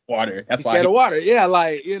scared of water. That's he's why scared of water. Yeah,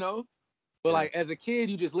 like But like as a kid,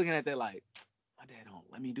 you just looking at that like, my dad don't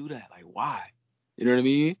let me do that. Like why? You know what I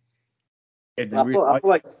mean? I feel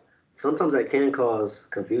like sometimes that can cause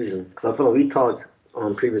confusion, because I feel like we talked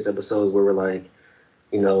on previous episodes where we're like,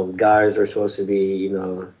 guys are supposed to be,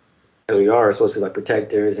 and we are supposed to be like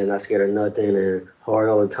protectors and not scared of nothing and hard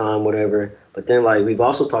all the time, whatever. But then like we've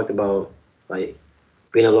also talked about like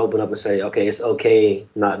being able to open up and say, okay, it's okay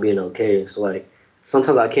not being okay. So like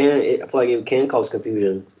sometimes I feel like it can cause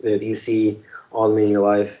confusion if you see all the men in your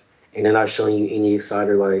life and they're not showing you any side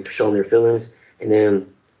or like showing their feelings, and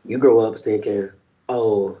then you grow up thinking,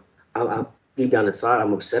 oh, I'm deep down inside,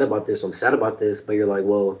 I'm upset about this, I'm sad about this, but you're like,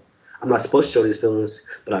 well, I'm not supposed to show these feelings,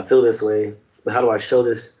 but I feel this way. But how do I show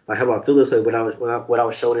this? Like, how do I feel this way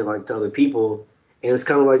without showing it like to other people? And it's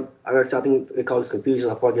kind of like, I think it causes confusion.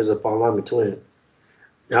 I feel like there's a fine line between it.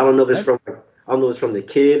 And I don't know if it's from the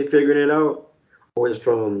kid figuring it out, or it's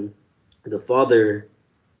from the father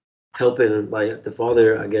helping, like the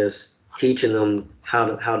father, I guess, teaching them how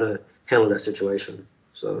to handle that situation.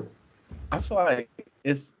 So I feel like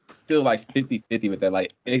it's still like 50-50 with that.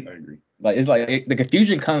 Like, I agree. Like, it's like the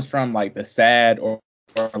confusion comes from like the sad or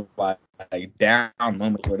or like down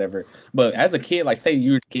moments or whatever. But as a kid, like say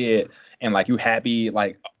you're a kid and like you happy,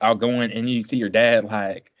 like outgoing, and you see your dad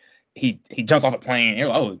like he jumps off a plane, and you're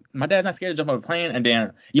like, oh, my dad's not scared to jump off a plane, and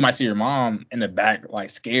then you might see your mom in the back like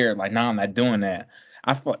scared, like no, I'm not doing that.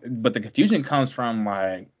 I feel, but the confusion comes from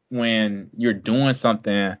like when you're doing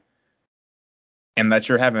something and that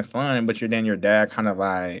you're having fun, but your dad kind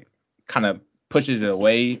of pushes it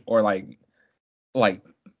away, or like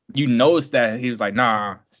you notice that he was like,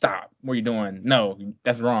 nah, stop, what are you doing? No,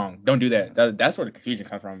 that's wrong, don't do that. That's where the confusion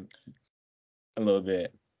comes from a little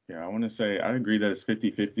bit. Yeah, I want to say I agree that it's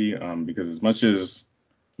 50-50, because as much as,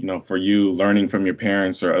 for you learning from your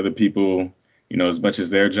parents or other people, as much as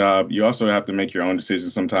their job, you also have to make your own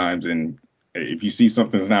decisions sometimes. And if you see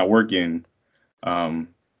something's not working, um,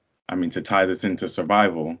 I mean, to tie this into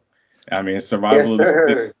survival, I mean, it's Yes, survival of the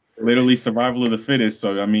fittest, sir. literally survival of the fittest.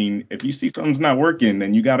 So, I mean, if you see something's not working,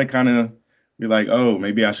 then you got to kind of be like, oh,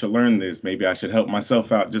 maybe I should learn this. Maybe I should help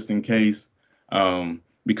myself out just in case.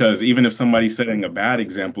 Because even if somebody's setting a bad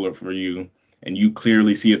example for you and you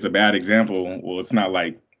clearly see it's a bad example, well, it's not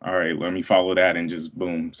like, all right, let me follow that and just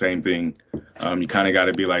boom, same thing. You kind of got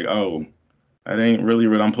to be like, oh, that ain't really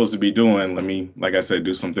what I'm supposed to be doing. Let me, like I said,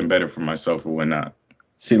 do something better for myself or whatnot.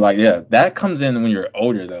 See, like, yeah, that comes in when you're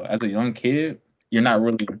older though. As a young kid, you're not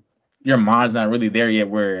really, your mind's not really there yet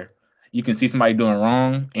where you can see somebody doing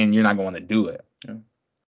wrong and you're not going to do it. Yeah.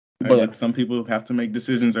 But Some people have to make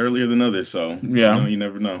decisions earlier than others, so yeah. you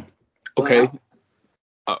never know. Okay.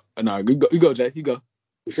 Well, No, you go, Jay. You go.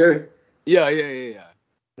 you sure? Yeah.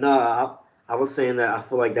 No, I was saying that I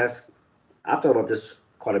feel like I've thought about this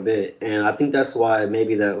quite a bit, and I think that's why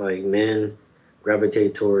maybe that like men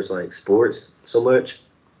gravitate towards like sports so much.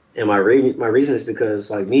 And my reason is because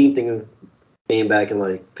like me thinking being back in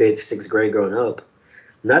like fifth, sixth grade growing up,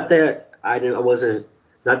 not that I wasn't,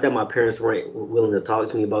 not that my parents weren't willing to talk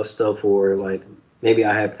to me about stuff, or like maybe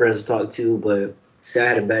I had friends to talk to, but say I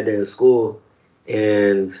had a bad day at school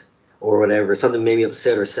and or whatever, something made me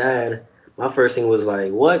upset or sad. My first thing was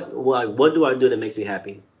like, what do I do that makes me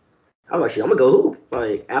happy? I was like, shit, I'm gonna go hoop.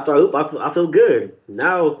 Like after I hoop, I feel good.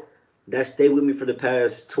 Now that stayed with me for the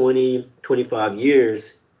past 20, 25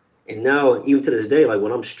 years, and now even to this day, like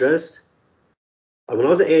when I'm stressed, like when I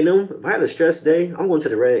was at A&M, if I had a stress day, I'm going to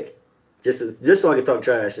the rec just so I can talk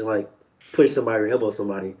trash and like push somebody or elbow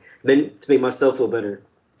somebody, then to make myself feel better.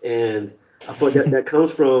 And I thought that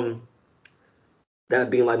comes from that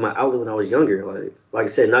being like my outlet when I was younger. Like I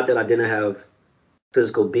said, not that I didn't have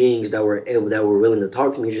physical beings that were willing to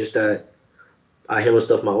talk to me, it's just that I handle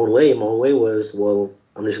stuff my own way. And my own way was, well,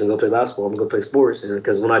 I'm just gonna go play basketball. I'm gonna go play sports, and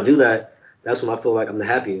because when I do that, that's when I feel like I'm the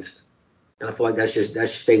happiest. And I feel like that's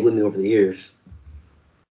just stayed with me over the years.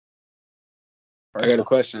 I got a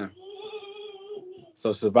question.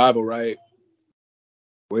 So survival, right?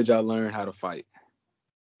 Where'd y'all learn how to fight?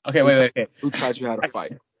 Okay, wait. Who taught you how to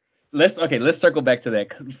fight? Let's circle back to that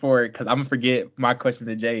because I'm gonna forget my question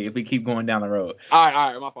to Jay if we keep going down the road. All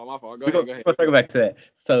right. My fault. Go ahead. Let's circle back to that.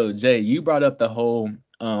 So Jay, you brought up the whole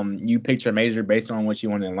you picked your major based on what you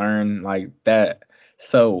want to learn, like that.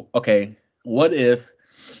 So okay, what if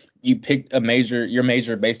you picked your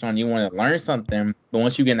major based on you want to learn something, but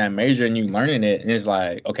once you get in that major and you learning it, and it's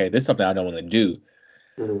like, okay, this is something I don't want to do,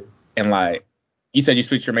 Mhm. and like you said, you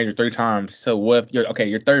switched your major 3 times. So what if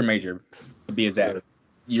your third major, to be exact,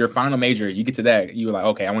 your final major, you get to that, you were like,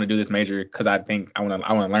 okay, I want to do this major because I think I want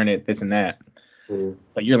to learn it, this and that. Mhm.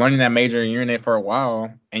 But you're learning that major and you're in it for a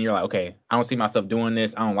while, and you're like, okay, I don't see myself doing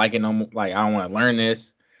this. I don't like it no more. Like I don't want to learn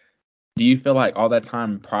this. Do you feel like all that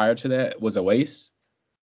time prior to that was a waste?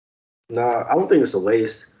 No, I don't think it's a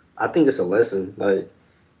waste. I think it's a lesson. Like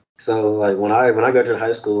when I graduated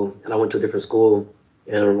high school and I went to a different school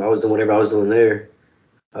and I was doing whatever I was doing there.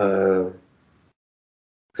 Uh,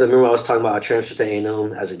 so remember I was talking about I transferred to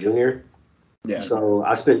A&M as a junior. Yeah. So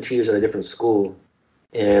I spent 2 years at a different school,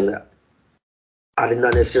 and I did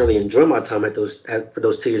not necessarily enjoy my time for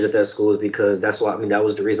those 2 years at that school because that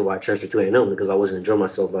was the reason why I transferred to A&M because I wasn't enjoying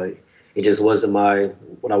myself. Like it just wasn't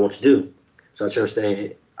what I want to do. So I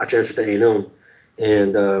transferred to A&M,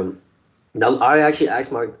 and now I actually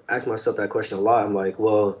asked myself that question a lot. I'm like,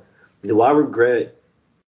 well, do I regret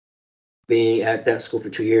being at that school for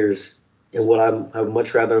 2 years, and I would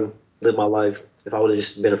much rather live my life if I would have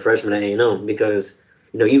just been a freshman at A&M because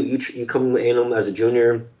you come to A&M as a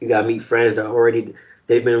junior, you got to meet friends that already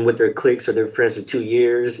they've been with their cliques or their friends for 2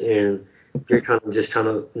 years, and you're kind of just trying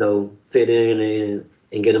to fit in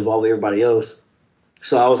and get involved with everybody else.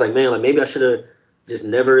 So I was like, man, like maybe I should have just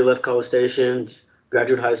never left College Station,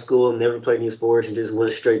 graduated high school, never played any sports, and just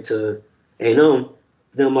went straight to A&M.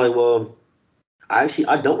 Then I'm like, well,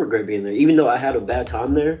 I don't regret being there. Even though I had a bad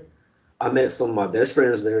time there, I met some of my best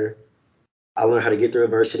friends there. I learned how to get through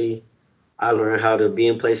adversity. I learned how to be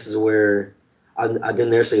in places where I didn't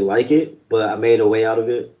necessarily like it, but I made a way out of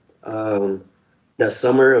it. That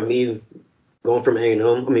summer of me going from A&M,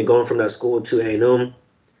 I mean going from that school to A&M,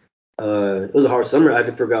 it was a hard summer. I had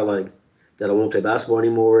to figure out like that I won't play basketball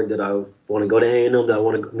anymore. That I want to go to A&M. That I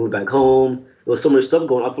want to move back home. There was so much stuff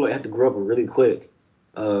going on. I feel like I had to grow up really quick.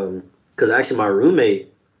 Because actually my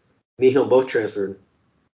roommate, me and him both transferred,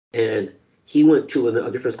 and he went to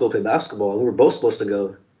a different school to play basketball, and we were both supposed to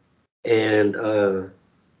go. And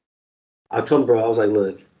I told him, bro, I was like,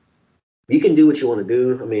 look, you can do what you want to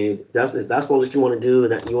do. I mean, if basketball is what you want to do,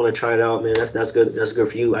 and that you want to try it out, man, that's good. That's good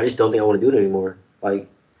for you. I just don't think I want to do it anymore. Like,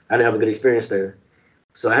 I didn't have a good experience there.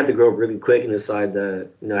 So I had to grow up really quick and decide that,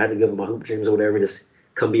 I had to give up my hoop dreams or whatever, just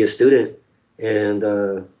come be a student. And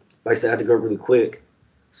like I said, I had to grow up really quick.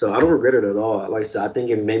 So I don't regret it at all. Like I said, I think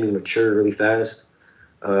it made me mature really fast.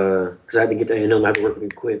 Because I had to get to A&M, I had to work really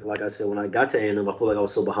quick. Like I said, when I got to A&M, I feel like I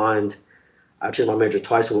was so behind. I changed my major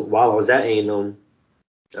twice while I was at A&M.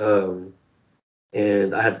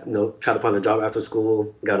 And I had, try to find a job after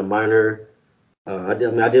school, got a minor. I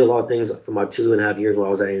did a lot of things for my 2.5 years while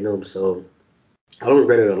I was at A&M. So I don't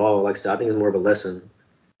regret it at all. Like I said, I think it's more of a lesson.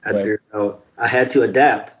 I had to figure it out. I had to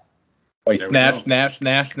adapt. Wait, There we snap.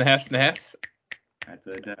 Had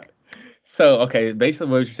to adapt. So, okay, basically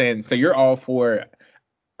what you're saying, so you're all for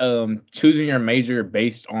choosing your major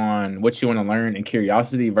based on what you want to learn and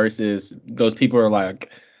curiosity versus those people are like,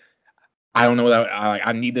 I don't know what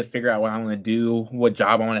I need to figure out what I want to do, what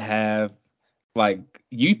job I want to have. Like,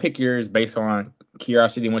 you pick yours based on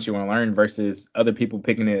curiosity and what you want to learn versus other people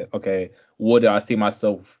picking it, okay, what do I see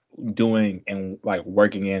myself doing and like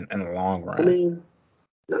working in the long run? I mean,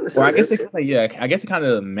 not Well, I necessarily. guess I guess it kind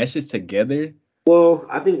of meshes together. Well,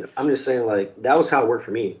 I think I'm just saying like that was how it worked for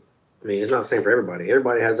me. I mean, it's not the same for everybody.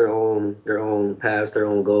 Everybody has their own paths, their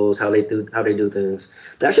own goals, how they do things.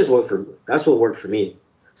 That's what worked for me.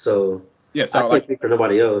 So Yeah, I so can't like, speak for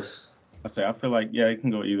nobody else. I feel like, yeah, it can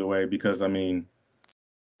go either way because, I mean,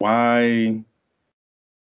 why,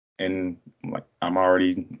 and like, I'm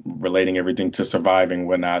already relating everything to surviving,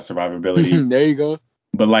 whatnot, survivability. There you go.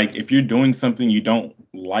 But like, if you're doing something you don't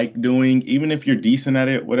like doing, even if you're decent at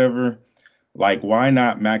it, whatever, like, why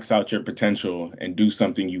not max out your potential and do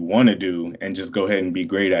something you want to do and just go ahead and be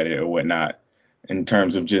great at it or whatnot in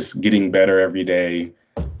terms of just getting better every day,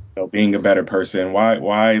 being a better person.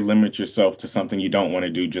 Why limit yourself to something you don't want to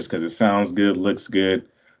do just because it sounds good, looks good?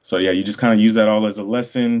 So yeah, you just kind of use that all as a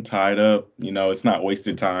lesson, tied up. It's not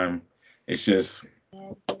wasted time. It's just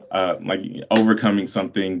like overcoming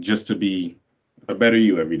something just to be a better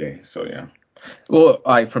you every day. So yeah. well,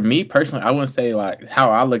 like for me personally, I wouldn't say like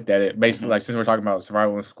how I looked at it. Basically, Mhm. like since we're talking about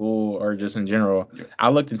survival in school or just in general, Yeah. I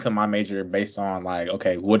looked into my major based on like,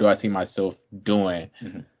 okay, what do I see myself doing?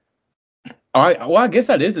 Mhm. I guess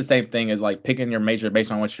that is the same thing as like picking your major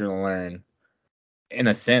based on what you're gonna learn. In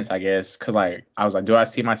a sense, I guess, because like I was like, do I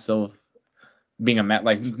see myself being a math,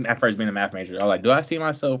 like at first being a math major? I was like, do I see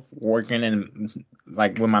myself working in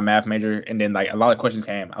like with my math major? And then like a lot of questions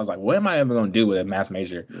came. I was like, what am I ever gonna do with a math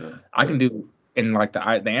major? Yeah. I can do, and like the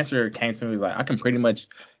answer came to me was like, I can pretty much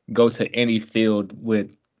go to any field with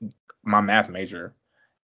my math major.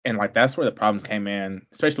 And like that's where the problems came in,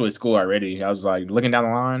 especially with school already. I was like looking down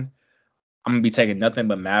the line, I'm gonna be taking nothing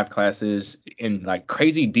but math classes in like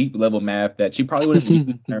crazy deep level math that you probably wouldn't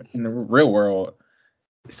use in the real world.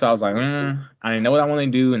 So I was like, I didn't know what I wanted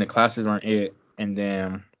to do, and the classes weren't it. And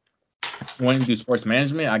then wanting to do sports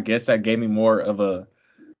management, I guess that gave me more of a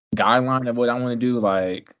guideline of what I want to do,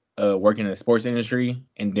 like working in the sports industry.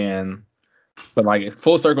 And then, but like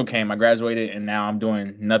full circle came, I graduated, and now I'm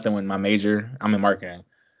doing nothing with my major. I'm in marketing.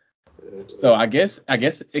 So I guess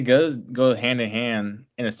it does go hand in hand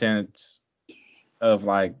in a sense of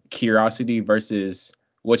like curiosity versus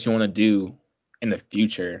what you want to do in the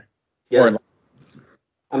future. Or Yeah.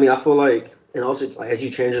 I mean, I feel like, and also like, as you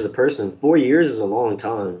change as a person, 4 years is a long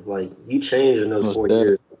time. Like you change in those Most 4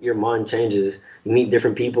 years, your mind changes. You meet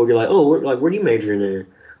different people. You're like, oh, where do you major in?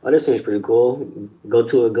 Oh, that seems pretty cool. Go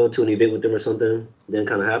to an event with them or something. Then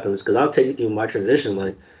kind of happens. Because I'll take you through my transition.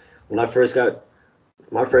 Like when I first got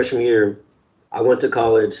my freshman year, I went to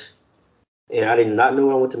college and I did not know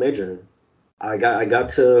what I went to major in. I got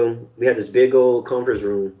to we had this big old conference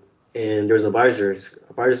room and there's advisors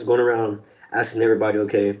going around asking everybody,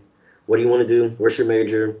 okay, what do you want to do? What's your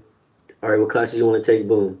major? All right, what classes you want to take?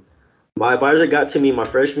 Boom. My advisor got to me my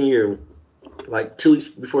freshman year, like 2 weeks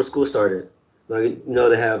before school started. Like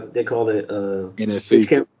they call it fish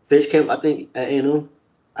NSC. camp I think at A&M.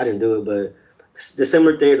 I didn't do it, but the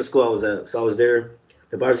similar thing at the school I was at. So I was there.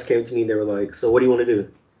 The bars came to me. They were like, "So what do you want to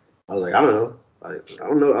do?" I was like, "I don't know. I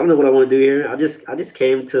don't know. I don't know what I want to do here. I just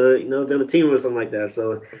came to be on a team or something like that.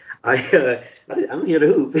 So I'm here to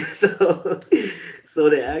hoop." So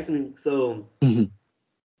they asked me. So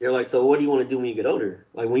they're like, "So what do you want to do when you get older?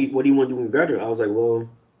 Like what do you want to do when you graduate?" I was like, "Well,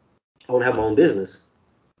 I want to have my own business."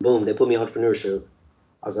 Boom. They put me in entrepreneurship.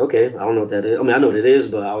 I was like, "Okay, I don't know what that is. I mean, I know what it is,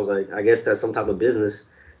 but I was like, I guess that's some type of business."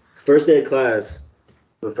 First day of class,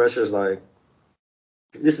 the professor's like,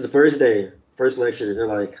 "This is the first day, first lecture. They're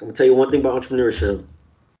like, I'm gonna tell you one thing about entrepreneurship.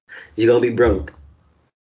 You're gonna be broke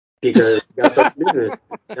because you gotta start a business."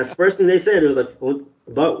 That's the first thing they said. It was like,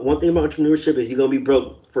 one thing about entrepreneurship is you're gonna be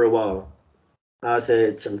broke for a while. I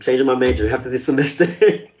said, I'm changing my major after this semester.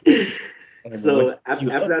 So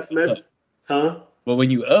after that semester, huh? But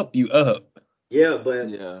when you up, you up. Yeah, but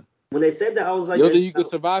Yeah. when they said that, I was like, You don't think you could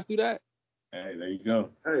survive through that? Hey, there you go.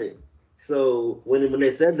 Right. So when they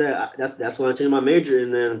said that, that's when I changed my major,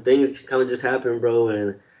 and then things kind of just happened, bro.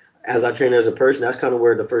 And as I trained as a person, that's kind of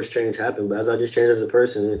where the first change happened. But as I just changed as a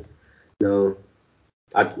person, you know,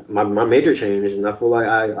 my major changed, and I feel like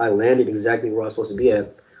I landed exactly where I was supposed to be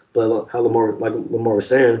at. But how Lamar was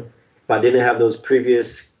saying, if I didn't have those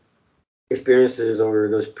previous experiences or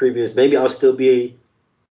those previous, maybe I'll still be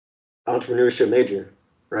entrepreneurship major,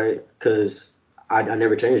 right? Because I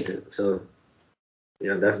never changed it. So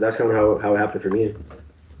yeah, that's kind of how it happened for me.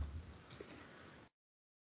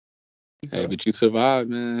 Hey, but you survived,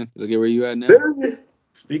 man. Look at where you at now.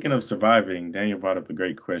 Speaking of surviving, Daniel brought up a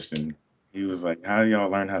great question. He was like, "How do y'all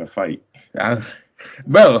learn how to fight?"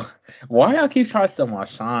 Bro, why y'all keep trying to steal my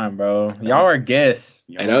shine, bro? Y'all are guests.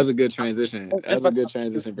 Hey, that was a good transition. That was a good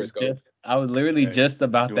transition, Briscoe. I was literally just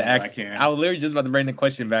about to doing what I ask. can. I was literally just about to bring the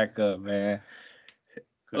question back up, man.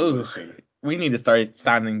 Couldn't Ooh, bullshit it. we need to start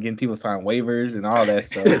getting people sign waivers and all that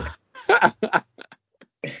stuff.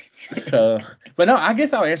 So, but no, I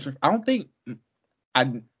guess I'll answer. I don't think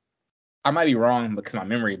I might be wrong because of my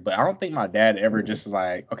memory, but I don't think my dad ever just was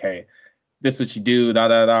like, okay, this is what you do, da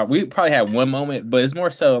da da. We probably had one moment, but it's more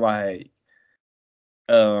so like,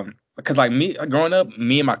 because like me growing up,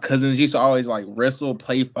 me and my cousins used to always like wrestle,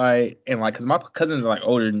 play fight, and like, cause my cousins are like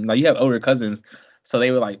older, like you have older cousins, so they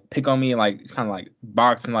would like pick on me and like kind of like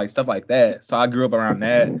box and like stuff like that. So I grew up around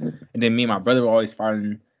that, and then me and my brother were always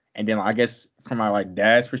fighting, and then I guess from my like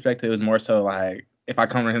dad's perspective, it was more so like if I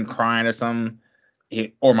come to him crying or something,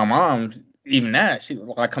 or my mom, even that, she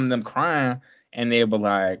like come to them crying, and they'd be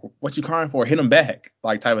like, "What you crying for? Hit them back,"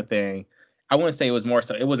 like type of thing. I wouldn't say it was more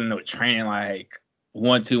so. It wasn't no training like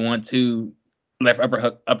 1-2, 1-2, left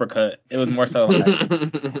uppercut. It was more so like,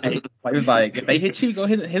 hey, like it was like if they hit you, go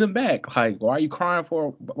hit them back. Like why are you crying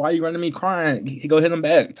for? Why are you running me crying? Go hit them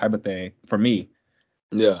back, type of thing. For me,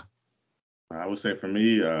 Yeah. I would say for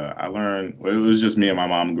me, I learned. Well, it was just me and my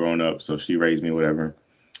mom growing up, so she raised me, whatever.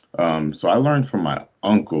 So I learned from my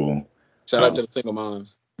uncle. Shout out to the single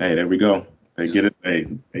moms. Hey, there we go. They get it.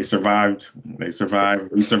 They survived. They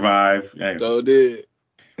survived. We survived. Hey, So did.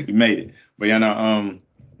 we made it. But yeah, no,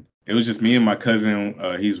 it was just me and my cousin.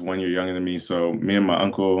 He's 1 year younger than me, so me and my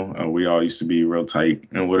uncle, we all used to be real tight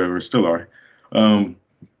and whatever, still are.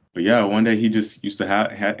 But yeah, one day he just used to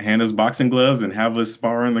hand us boxing gloves and have us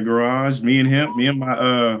spar in the garage. Me and him, me and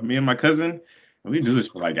my cousin. And we do this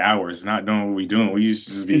for like hours, not knowing what we doing. We used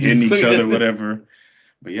to just be hitting each other, whatever.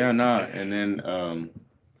 But yeah, nah. And then I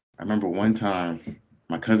remember one time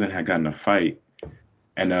my cousin had gotten a fight,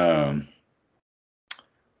 and I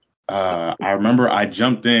remember I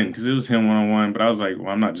jumped in because it was him 1-on-1, but I was like, well,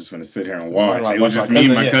 I'm not just going to sit here and watch. Like, it was watch just my me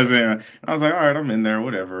and cousin, my yeah. cousin. I was like, all right, I'm in there,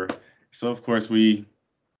 whatever. So, of course, we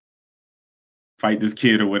fight this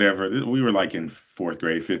kid or whatever. We were like in 4th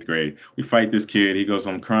grade, 5th grade. We fight this kid. He goes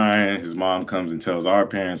home crying. His mom comes and tells our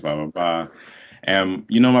parents, blah, blah, blah. And,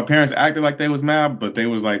 my parents acted like they was mad, but they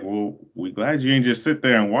was like, well, we glad you ain't just sit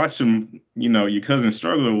there and watch him, your cousin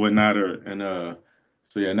struggle or whatnot.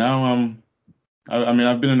 So, yeah, now I mean,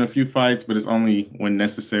 I've been in a few fights, but it's only when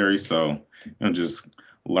necessary. So, just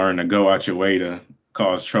learn to go out your way to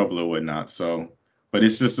cause trouble or whatnot. So, but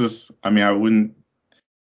it's just this, I mean,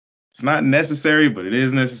 it's not necessary, but it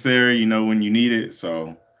is necessary, when you need it.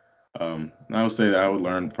 So, I would say that I would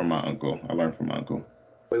learn from my uncle. I learned from my uncle.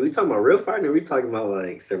 Wait, we talking about real fighting or we talking about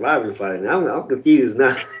like surviving fighting? I'm confused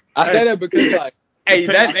now. I say that because like hey,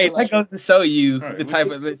 that like, goes to show you Right, the type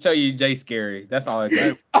of show you Jay Scary. That's all it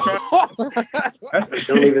does.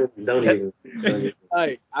 Don't even.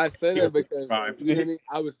 like I say that because Fine. you know what I mean.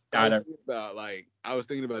 I was Got thinking it. about I was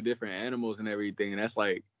thinking about different animals and everything, and that's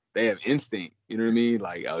like they have instinct. You know what I mean?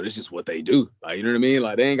 Like, oh, this is just what they do. Like, you know what I mean?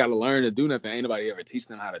 Like, they ain't got to learn to do nothing. Ain't nobody ever teach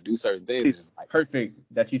them how to do certain things. It's just like, Perfect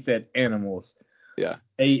that you said animals. yeah.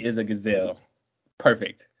 A is a gazelle.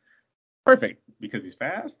 Perfect. Because he's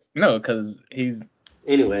fast? No, because he's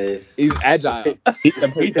Anyways, He's agile. the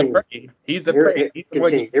prey. He's the prey. He's the one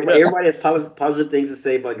continue. you beat up. Everybody has positive things to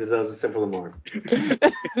say about gazelles except for Lamar.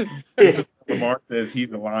 Lamar says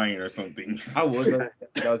he's a lion or something. I was. That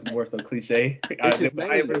was more so cliche. It's his I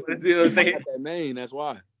mane. ever say Got that mane, that's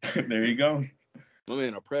why. There you go. My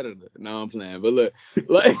man a predator. No, I'm playing. But look,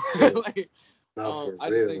 like, like No, for I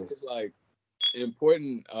just real. think it's like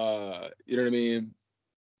important, you know what I mean?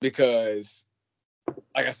 Because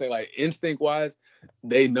like I say, like instinct wise,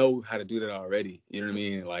 they know how to do that already. You know what I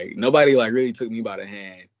mean? Like nobody like really took me by the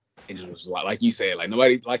hand and just was like you said, like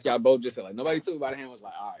nobody, like y'all both just said, like nobody took me by the hand and was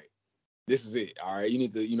like, all right, this is it. All right, you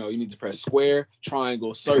need to press square,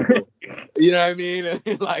 triangle, circle. You know what I mean?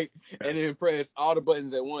 Like, and then press all the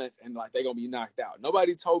buttons at once, and like they're gonna be knocked out.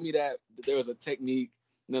 Nobody told me that there was a technique,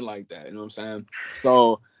 nothing like that. You know what I'm saying?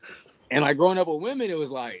 So, and like growing up with women, it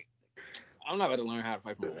was like, I'm not about to learn how to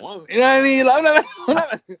fight from a woman. You know what I mean? Like, I'm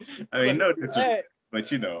not I mean, no like, disrespect,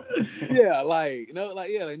 but you know. yeah, like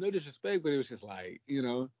no disrespect, but it was just like,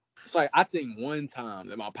 it's like I think one time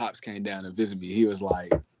that my pops came down to visit me, he was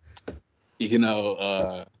like,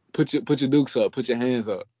 put your dukes up, put your hands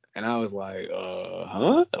up, and I was like,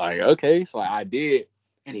 huh? Like, okay, so like, I did,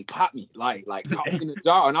 and he popped me, like caught me in the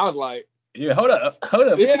jaw, and I was like, Yeah, hold up.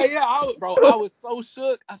 yeah, I was so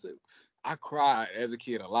shook. I said, I cried as a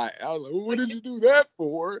kid a lot. I was like, well, what did you do that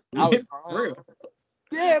for? I was crying. Real.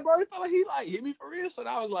 Yeah, bro, it felt like he like hit me for real. So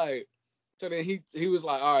I was like, so then he was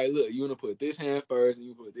like, all right, look, you want to put this hand first, and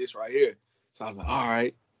you put this right here. So I was like, all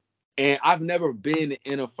right. And I've never been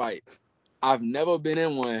in a fight. I've never been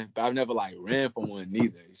in one, but I've never like ran from one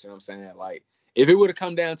neither. You see what I'm saying? Like, if it would have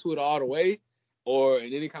come down to it all the way, or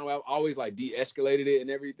in any kind of way, I've always like de-escalated it and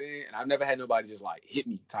everything. And I've never had nobody just like hit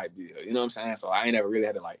me type deal. You know what I'm saying? So I ain't never really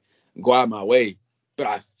had to like go out my way. But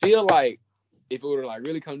I feel like if it would have like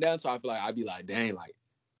really come down to it, I feel like I'd be like, dang, like,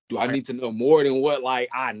 do I need to know more than what like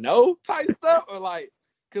I know type stuff? Or like,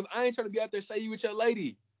 cause I ain't trying to be out there say you with your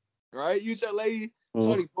lady, right? You with your lady,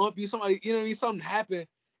 somebody bump you, somebody, you know what I mean? Something happened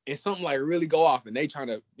and something like really go off and they trying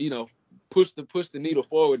to, push the needle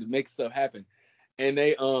forward to make stuff happen. And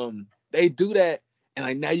they do that and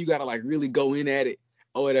like now you gotta like really go in at it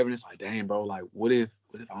or whatever. And it's like, dang, bro, like what if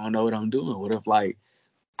I don't know what I'm doing? What if like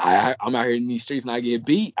I'm out here in these streets and I get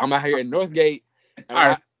beat? I'm out here in Northgate and All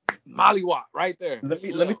right. mollywop right there. Let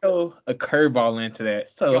me throw a curveball into that.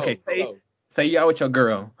 So okay, say you out with your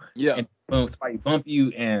girl. Yeah. And boom, somebody bump you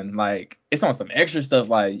and like it's on some extra stuff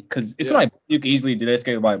like because it's Yeah. like you can easily do this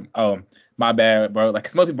case like my bad bro, like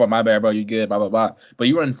 'cause most people are my bad bro, you good, blah blah blah, but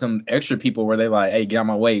you run some extra people where they like, hey, get out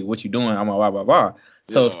my way, what you doing, I'm blah blah blah.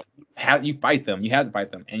 So how you fight them, you have to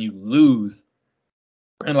fight them and you lose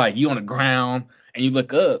and like you on the ground and you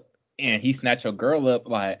look up and he snatch your girl up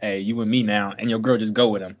like, hey, you and me now, and your girl just go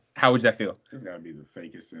with him. How would that feel? This gotta be the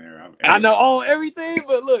fakest scenario I've I know on everything,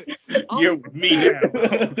 but look, you're with me now.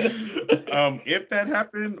 If that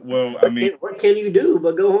happened, well, I mean, What can you do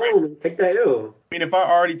but go home and take that L? if I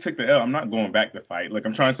already took the L, I'm not going back to fight. Look,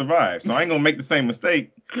 I'm trying to survive, so I ain't gonna make the same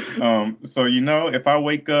mistake. So if I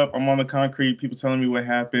wake up, I'm on the concrete, people telling me what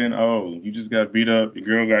happened. Oh, you just got beat up. Your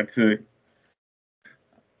girl got cooked.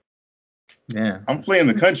 Yeah, I'm fleeing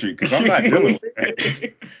the country because I'm not dealing with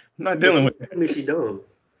that. I'm not dealing with that. I mean, she dumb.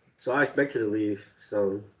 So I expect her to leave.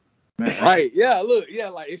 So right? Yeah, look, yeah,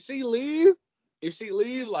 like if she leave,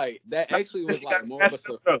 like that actually was like more of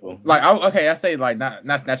a like I say like not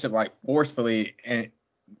snatch up like forcefully, and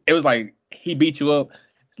it was like he beat you up,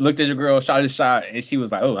 looked at your girl, shot his shot, and she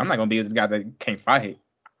was like, oh, I'm not gonna be with this guy that can't fight.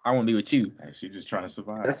 I want to be with you. She just trying to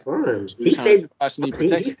survive. that's fine. He saved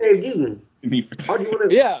you. You need protection. How do you want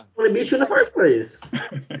to beat you in the first place?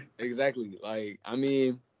 Exactly. Like, I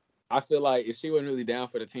mean, I feel like if she wasn't really down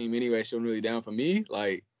for the team anyway, she wasn't really down for me.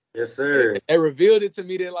 Like, yes, sir. It revealed it to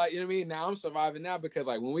me that, like, you know what I mean? Now I'm surviving now because,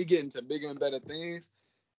 like, when we get into bigger and better things,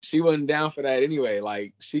 she wasn't down for that anyway.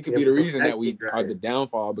 Like, she could be the reason that we are the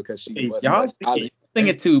downfall because she wasn't. Y'all think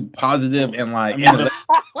it too positive and like.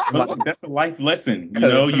 That's a life lesson.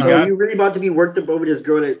 You really about to be worked up over this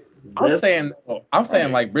girl that. I'm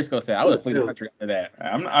saying like Briscoe said, I would have fled the country after that.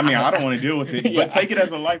 I don't want to deal with it, but take it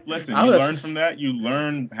as a life lesson. You learn from that. You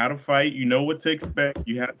learn how to fight. You know what to expect.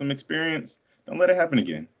 You have some experience. Don't let it happen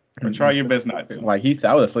again. Or try your best not to. Like he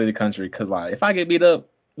said, I would have fled the country because like if I get beat up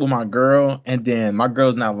with my girl and then my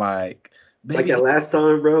girl's not like, baby, like that last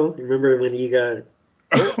time, bro. Remember when you got?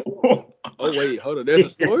 Oh wait, hold on. There's a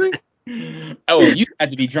story. Oh, you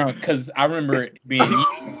had to be drunk because I remember it being you.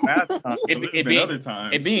 Last time, It, so there's it been being other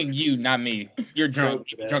times. it being you, not me. You're drunk. Drunk,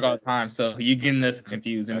 You're drunk all the time, so you getting us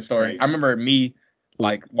confused in the That's story. crazy. I remember me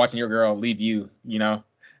like watching your girl leave you, you know.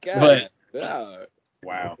 God, God.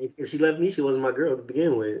 Wow. If she left me, she wasn't my girl to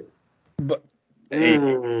begin with. But hey,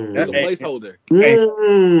 Mm. It was a Hey. placeholder.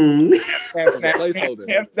 Mm. snap, It was a snap,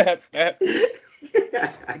 placeholder. snap.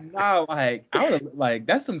 No, like I would like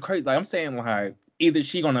that's some crazy. Like I'm saying, like either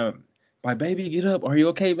she gonna like, baby, get up. Are you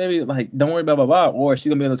okay, baby? Like, don't worry, blah blah blah. Or she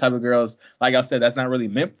gonna be the type of girls, like I said, that's not really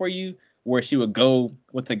meant for you. Where she would go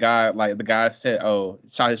with the guy, like the guy said, oh,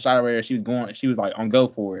 shot away. She was like on go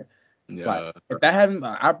for it. Yeah. Like if that hadn't,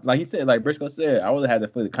 like he said, like Briscoe said, I would have had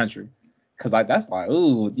to flee the country, cause like that's like,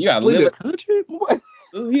 ooh, you gotta Flee the live. country? What?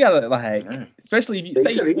 Ooh, you gotta like, Yeah. especially if you You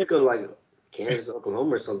say could go to like Kansas,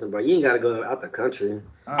 Oklahoma or something, but you ain't gotta go out the country.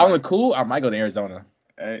 on the cool, I might go to Arizona.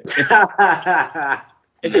 Hey,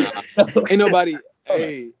 Ain't nobody. Hold on.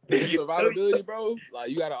 Hey, in survivability, bro. Like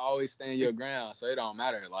you gotta always stand your ground, so it don't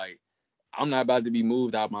matter. Like I'm not about to be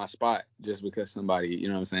moved out my spot just because somebody, you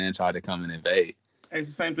know what I'm saying, tried to come and invade. it's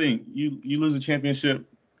the same thing. You lose a championship,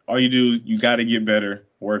 all you do, you got to get better,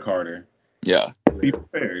 work harder, Yeah. be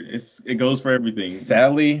prepared. It goes for everything.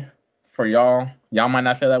 Sadly, for y'all might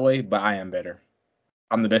not feel that way, but I am better.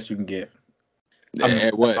 I'm the best you can get.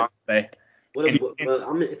 At what? Say.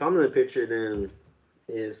 If I'm in the picture, then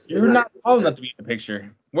it's You're not tall enough to be in the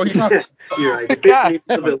picture. What are you talking? You're right. The picture needs to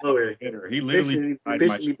be a little bit lower. Better. He The literally picture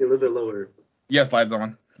needs to be a little bit lower. Yes, lights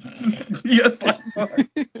on. Yes, lights on.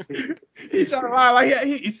 He's trying to lie like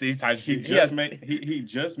he's tired. he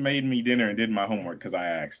just made me dinner and did my homework because I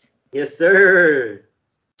asked. Yes, sir.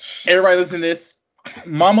 Everybody listen to this.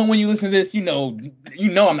 Mama, when you listen to this, you know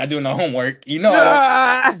I'm not doing no homework. You know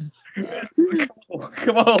I don't.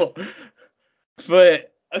 Come on.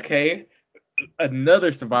 But okay,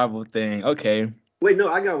 another survival thing. Okay. Wait, no,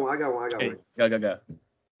 I got one. Okay. Go.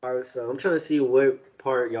 All right, so I'm trying to see what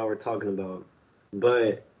part y'all were talking about,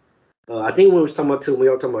 but I think we was talking about too. We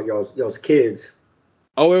all talking about y'all's kids.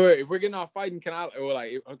 Oh wait. If we're getting off fighting, can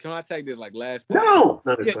I take this like last part? No,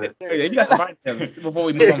 not Yeah, fine. you got some ideas before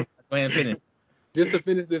we move on. Go ahead and finish. Just to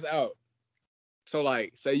finish this out. So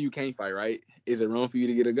like, say you can't fight, right? Is it wrong for you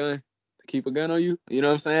to get a gun? To keep a gun on you? You know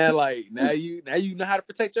what I'm saying? Like now you know how to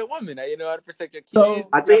protect your woman. Now you know how to protect your kids. So,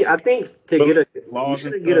 I think to get you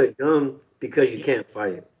shouldn't get a gun because you can't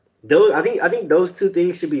fight. I think those two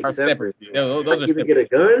things should be Are separate. Yeah, those Like are either separate. get a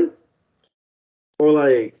gun or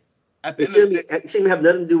like At the it end of the day, shouldn't have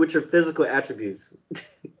nothing to do with your physical attributes.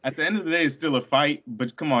 at the end of the day, it's still a fight.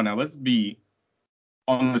 But come on now, let's be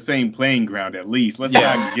on the same playing ground at least. Let's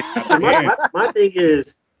not get out of hand. My thing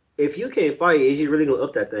is, if you can't fight, is you really gonna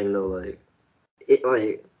up that thing though?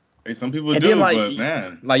 Hey, some people And do, then, like, but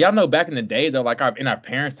man, like y'all know back in the day though, like in our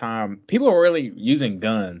parents' time, people were really using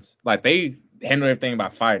guns. Like they handled everything by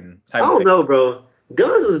fighting. I don't know, bro.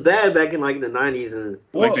 Guns was bad back in like the 90s, and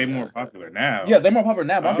like they more popular now. Yeah, they're more popular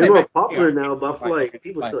now. But I'm they're saying more back popular now. But I feel like, like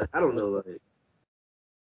people still, I don't know, like.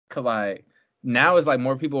 Cause like now it's like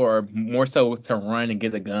more people are more so to run and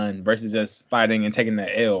get a gun versus just fighting and taking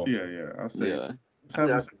the L. Yeah. I'll say. Yeah.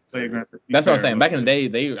 That's what I'm saying. Back in the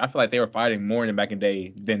day, I feel like they were fighting more than back in the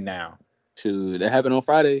day than now. Shoot, that happened on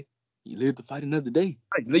Friday. You live to fight another day.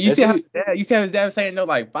 Like, you see how his dad saying no,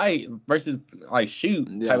 like fight versus like shoot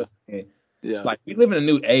type of thing. Yeah. Like we live in a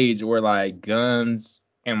new age where like guns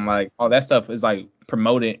and like all that stuff is like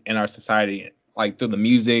promoted in our society, like through the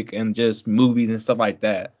music and just movies and stuff like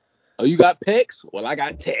that. Oh, you got pecs? Well, I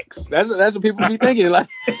got texts. That's what people be thinking. Like,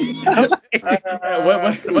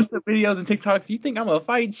 what's the videos and TikToks? You think I'm gonna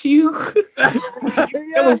fight you? I'm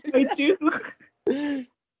gonna fight you.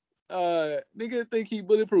 Nigga think he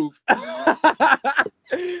bulletproof. Let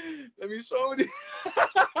me show him.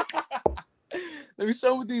 Let me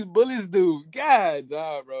show him what these bullets do. God,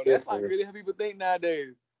 bro. That's like really how people think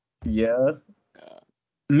nowadays. Yeah.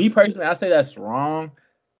 Me personally, I say that's wrong.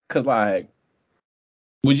 Cause like,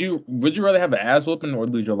 would you rather have an ass whooping or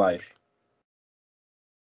lose your life?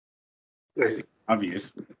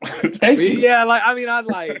 Obvious. Yeah, like I was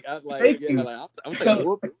like, yeah, like I'm taking a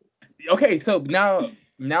whooping. Okay, so now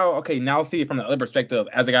see it from the other perspective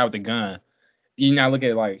as a guy with a gun. You now look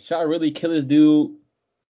at it like, should I really kill this dude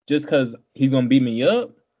just because he's gonna beat me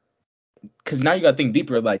up? Because now you gotta think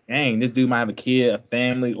deeper, like, dang, this dude might have a kid, a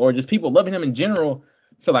family, or just people loving him in general.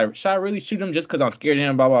 So like, should I really shoot him just because I'm scared of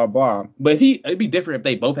him? Blah blah blah. But it'd be different if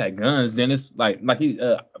they both had guns. Then it's like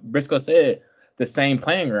Briscoe said, the same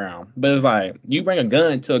playing ground. But it's like you bring a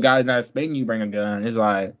gun to a guy that's not expecting you bring a gun. It's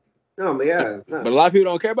like, No, but yeah, But a no. lot of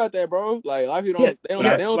people don't care about that, bro. Like a lot of people don't. But I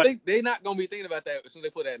They feel don't like think they're not gonna be thinking about that as soon as they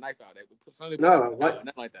put that knife out. As soon as they put that No, gun out, like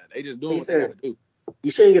nothing like that. They just doing he what they gotta said, do.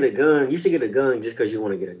 you shouldn't get a gun. You should get a gun just because you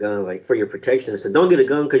want to get a gun, like for your protection. So don't get a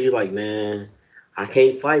gun because you're like, man, I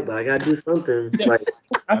can't fight, but I gotta do something. Yeah, Like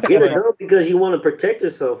I think get that's a why. gun because you want to protect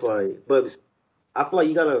yourself. Like, but I feel like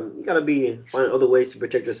you gotta be find other ways to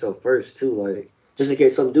protect yourself first too. Like just in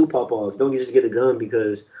case something do pop off, don't just get a gun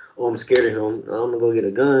because I'm scared of him. I'm gonna go get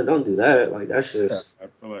a gun. Don't do that. Like that's Yeah. just I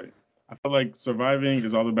feel like surviving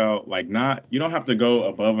is all about like not you don't have to go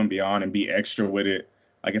above and beyond and be extra with it.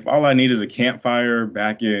 Like if all I need is a campfire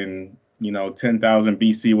back in 10,000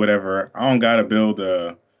 BC whatever, I don't gotta build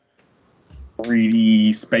a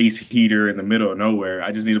 3D space heater in the middle of nowhere.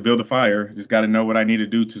 I just need to build a fire. Just got to know what I need to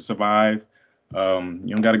do to survive. You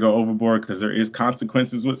don't got to go overboard because there is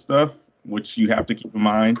consequences with stuff, which you have to keep in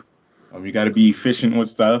mind. You got to be efficient with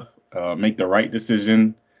stuff. Make the right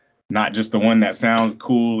decision, not just the one that sounds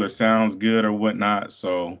cool or sounds good or whatnot.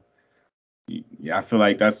 So yeah, I feel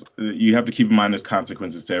like that's you have to keep in mind there's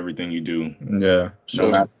consequences to everything you do, Yeah. no Sure.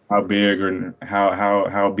 matter how big or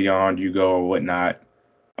how beyond you go or whatnot.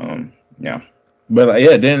 Yeah. But like,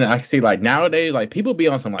 yeah, then I see like nowadays, like people be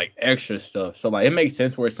on some like extra stuff. So like it makes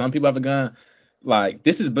sense where some people have a gun. Like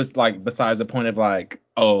this is like besides the point of like,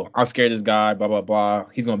 oh, I'm scared of this guy, blah blah blah.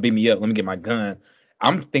 He's gonna beat me up. Let me get my gun.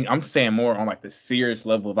 I'm saying more on like the serious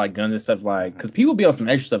level of like guns and stuff like, because people be on some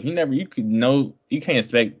extra stuff. You can't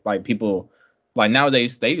expect like people like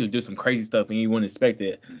nowadays they would do some crazy stuff and you wouldn't expect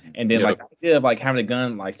it. And then Yeah. like the idea of like having a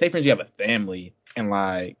gun, like say for instance you have a family and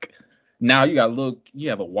like now you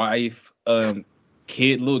have a wife,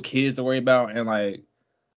 little kids to worry about, and like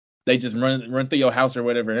they just run through your house or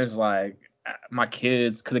whatever. And it's like my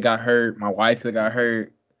kids could have got hurt, my wife could have got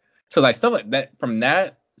hurt. So like stuff like that from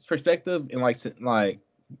that perspective, and like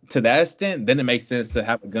to that extent, then it makes sense to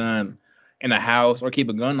have a gun in a house or keep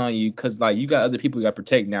a gun on you because like you got other people you got to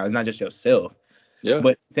protect now. It's not just yourself, Yeah.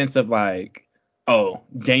 but sense of like, oh,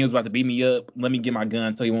 Daniel's about to beat me up. Let me get my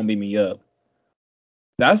gun so he won't beat me up.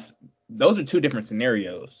 Those are two different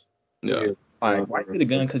scenarios. Yeah. yeah. Like, why get a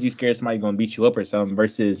gun because you scared somebody gonna beat you up or something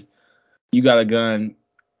versus you got a gun.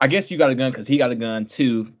 I guess you got a gun because he got a gun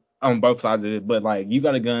too on both sides of it. But like, you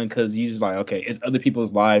got a gun because you just like, okay, it's other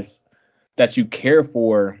people's lives that you care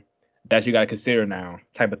for that you got to consider now,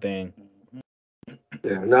 type of thing.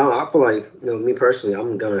 Yeah, no, I feel like me personally,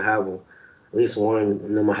 I'm gonna have at least one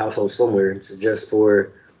in my household somewhere. It's just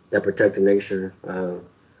for that protective nature.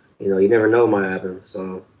 You never know what might happen.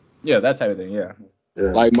 So Yeah, that type of thing. Yeah.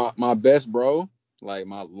 yeah, Like my best bro, like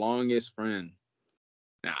my longest friend.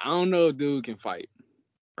 Now I don't know if dude can fight,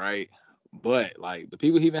 right? But like the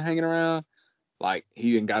people he been hanging around, like he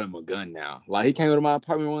even got him a gun now. Like he came to my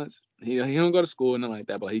apartment once. He don't go to school and nothing like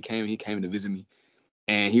that, but he came to visit me.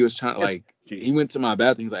 And he was trying like he went to my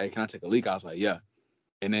bathroom. He's like, hey, can I take a leak? I was like, yeah.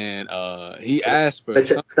 And then he asked for let's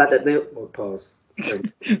some. stop that thing. Oh, pause.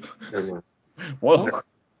 Never mind. Whoa.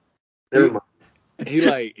 Never He mind. he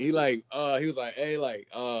was like, hey, like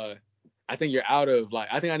I think you're out of like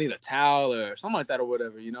I think I need a towel or something like that or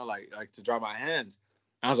whatever, like to dry my hands.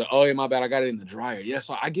 And I was like, oh yeah, my bad, I got it in the dryer. Yeah,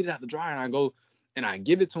 so I get it out the dryer and I go and I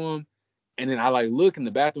give it to him, and then I like look and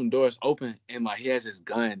the bathroom door is open and like he has his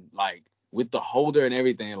gun like with the holder and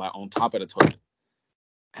everything like on top of the toilet.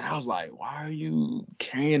 And I was like, why are you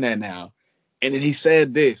carrying that now? And then he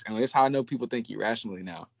said this, and this is how I know people think irrationally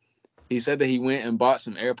now. He said that he went and bought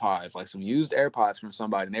some AirPods, like some used AirPods from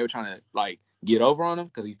somebody, and they were trying to like get over on him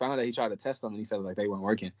because he found out he tried to test them and he said like they weren't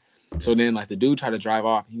working. So then like the dude tried to drive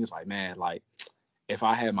off. And he was like, man, like if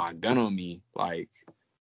I had my gun on me, like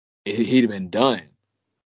he'd have been done.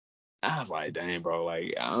 I was like, dang, bro,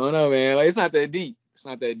 like I don't know, man, like it's not that deep. It's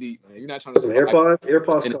not that deep, man. You're not trying to For some survive.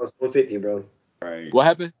 AirPods And cost 150, bro. Right. what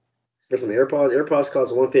happened? For some AirPods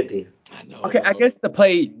cost 150. I know, Okay, I bro. guess to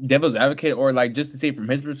play devil's advocate or like just to see it from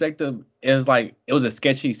his perspective, it was a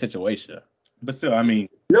sketchy situation. But still, I mean,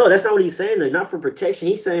 No, that's not what he's saying. Though. Not for protection.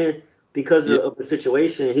 He's saying because Yeah, of the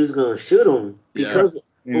situation, he was gonna shoot him yeah, right. because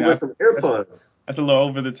And over some AirPods. that's a little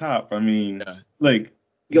over the top. I mean, yeah. like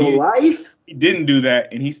Your he life? he didn't do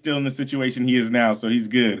that, and he's still in the situation he is now, so he's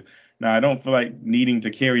good. Now, I don't feel like needing to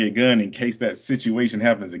carry a gun in case that situation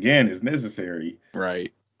happens again is necessary.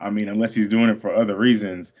 Right. I mean, unless he's doing it for other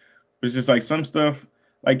reasons. But it's just like some stuff,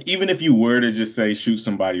 like even if you were to just say shoot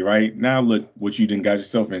somebody, right? Now look what you done got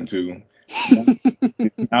yourself into.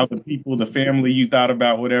 Now the people, the family you thought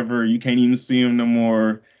about, whatever, you can't even see them no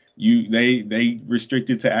more. They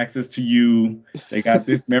restricted to access to you. They got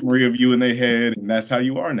this memory of you in their head, and that's how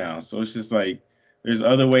you are now. So it's just like there's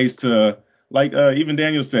other ways to like even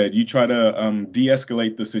Daniel said, you try to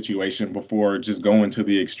de-escalate the situation before just going to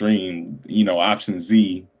the extreme. Option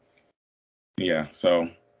Z. Yeah, so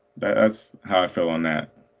that's how I feel on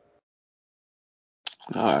that.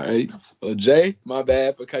 All right. Well, Jay, my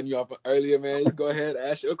bad for cutting you off earlier, man. You go ahead and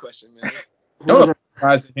ask your question, man. What was I,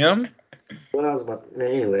 Surprising him. what I was about?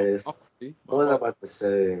 Anyways, Oh, see, my what was I fault. about to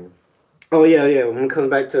say? Oh yeah. When it comes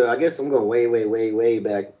back to, I guess I'm going way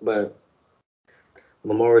back, but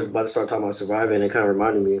Lamar was about to start talking about surviving. It kind of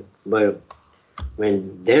reminded me, but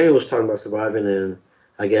when Daniel was talking about surviving, and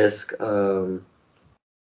I guess when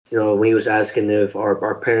he was asking if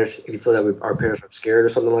our parents, if you feel that our parents are scared or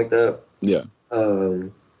something like that. Yeah.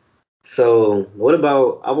 So what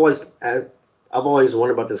about? I've always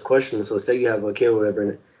wondered about this question. So say you have a kid or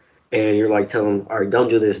whatever, and you're like telling them, all right, don't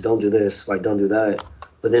do this, like don't do that.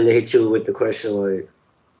 But then they hit you with the question like,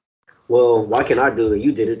 well, why can't I do it?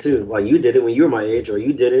 You did it too. Like you did it when you were my age, or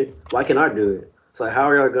you did it. Why can't I do it? So like,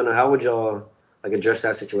 how would y'all like address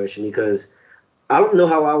that situation? Because I don't know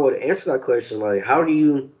how I would answer that question. Like, how do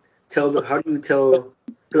you tell? Because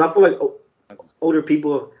I feel like older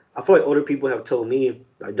people. I feel like older people have told me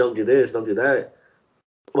like, don't do this, don't do that.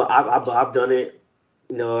 Well, I've done it.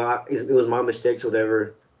 It was my mistakes, or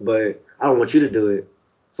whatever. But I don't want you to do it.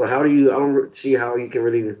 So how do you? I don't see how you can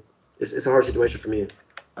really. It's a hard situation for me.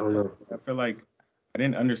 I don't know. I feel like I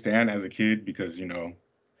didn't understand as a kid because, of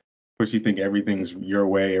course, you think everything's your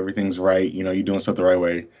way, everything's right, you're doing stuff the right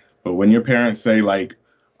way. But when your parents say, like,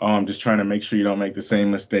 oh, I'm just trying to make sure you don't make the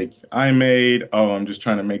same mistake I made, oh, I'm just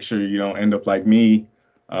trying to make sure you don't end up like me,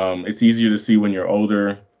 it's easier to see when you're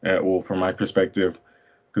older, well, from my perspective,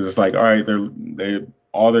 because it's like, all right,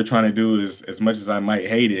 all they're trying to do is, as much as I might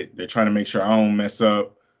hate it, they're trying to make sure I don't mess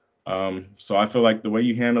up. So I feel like the way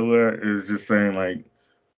you handle it is just saying, like,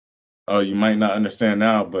 oh, you might not understand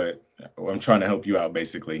now, but I'm trying to help you out,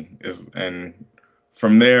 basically. And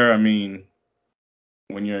from there, I mean,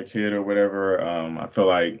 when you're a kid or whatever, I feel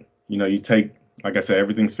like, you take, like I said,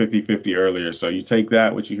 everything's 50-50 earlier. So you take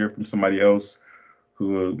that, what you hear from somebody else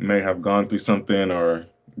who may have gone through something or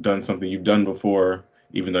done something you've done before,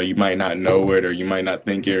 even though you might not know it or you might not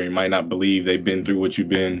think it or you might not believe they've been through what you've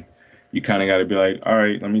been. You kind of got to be like, all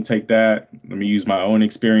right, let me take that. Let me use my own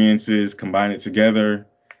experiences, combine it together,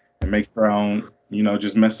 and make sure I don't,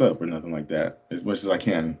 just mess up or nothing like that as much as I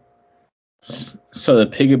can. So to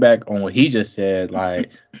piggyback on what he just said, like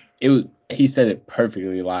he said it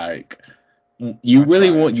perfectly. Like you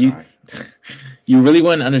really wouldn't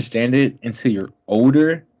understand it until you're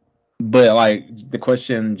older. But like the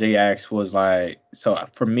question Jay asked was like, so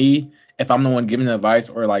for me, if I'm the one giving the advice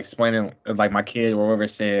or like explaining, like my kid or whoever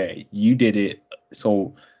said you did it,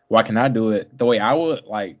 so why can I do it? The way I would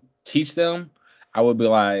like teach them, I would be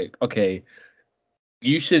like, okay,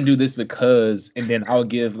 you shouldn't do this because, and then I'll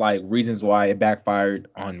give like reasons why it backfired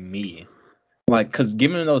on me. Like, because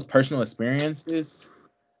giving those personal experiences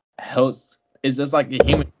helps. It's just like a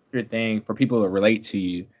human nature thing for people to relate to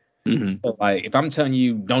you. Mm-hmm. So, like, if I'm telling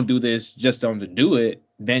you don't do this, just don't do it,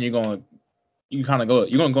 then you're going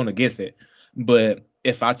against it. But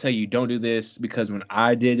if I tell you don't do this because when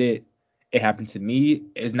I did it, it happened to me,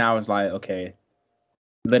 it's like, okay,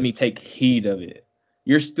 let me take heed of it.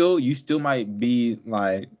 You still might be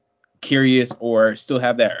like curious or still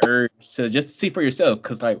have that urge to just see for yourself,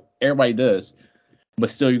 because like everybody does, but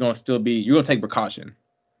still you're gonna take precaution.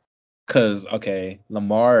 Cause okay,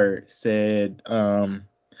 Lamar said,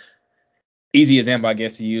 easy example I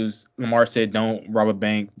guess to use. Lamar said don't rob a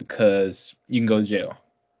bank because you can go to jail.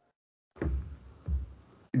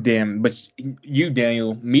 Then, but you,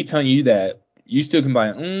 Daniel, me telling you that, you still can be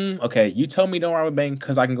like, okay, you told me don't rob a bank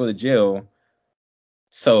because I can go to jail.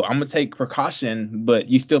 So I'm gonna take precaution, but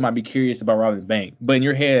you still might be curious about robbing the bank. But in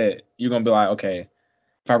your head, you're gonna be like, okay,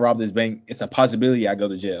 if I rob this bank, it's a possibility I go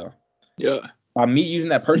to jail. Yeah. By me using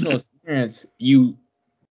that personal experience,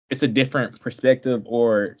 it's a different perspective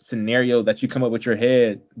or scenario that you come up with your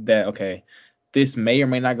head that, okay, this may or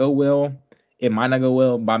may not go well. It might not go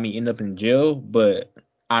well by me end up in jail, but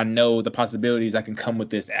I know the possibilities that can come with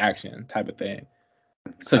this action type of thing.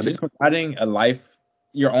 So just providing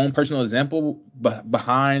your own personal example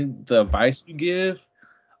behind the advice you give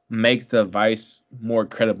makes the advice more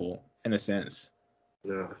credible in a sense.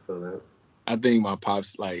 No, I feel that. I think my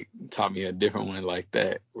pops like taught me a different one like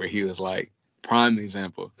that, where he was like, prime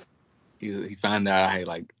example. He found out I had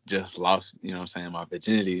like just lost, you know what I'm saying, my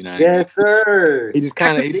virginity, you know what I mean? Yes, sir. He just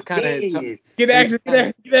kind of Big had B's. Get action.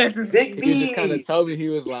 Big he just kind of B's. told me,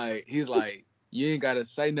 he's like, you ain't gotta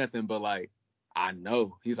say nothing, but like, I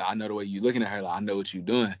know. He's like, I know the way you looking at her, like I know what you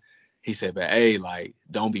doing. He said, but hey, like,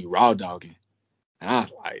 don't be raw dogging. And I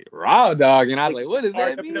was like, raw dogging? I was like, what does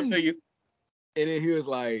that mean? And then he was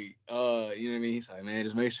like, you know what I mean? He's like, man,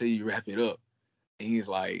 just make sure you wrap it up. And he's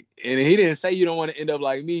like, and he didn't say you don't want to end up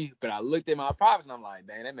like me, but I looked at my pops and I'm like,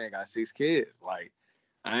 dang, that man got 6 kids. Like,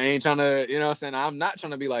 I ain't trying to, you know what I'm saying? I'm not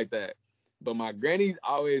trying to be like that. But my granny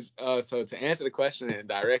always, so to answer the question and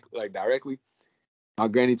directly, my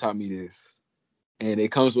granny taught me this. And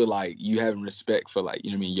it comes with like you having respect for like,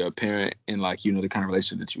 you know what I mean, your parent and like, you know, the kind of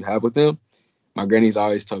relationship that you have with them. My granny's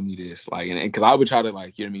always told me this, like, and because I would try to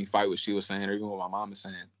like, you know what I mean, fight what she was saying or even what my mom was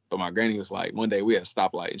saying. But my granny was like, one day we had a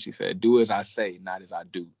stoplight and she said, do as I say, not as I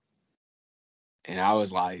do. And I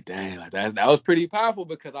was like, dang, like that was pretty powerful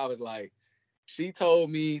because I was like, she told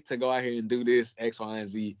me to go out here and do this, X, Y, and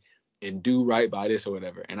Z, and do right by this or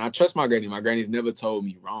whatever. And I trust my granny. My granny's never told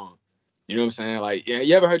me wrong. You know what I'm saying? Like, yeah,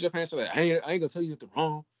 you ever heard your parents say that? I ain't gonna tell you nothing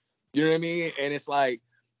wrong. You know what I mean? And it's like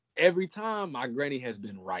every time my granny has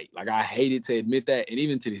been right. Like I hated to admit that, and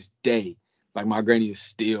even to this day, like my granny is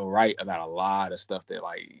still right about a lot of stuff that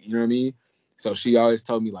like, you know what I mean? So she always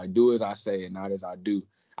told me like, do as I say and not as I do.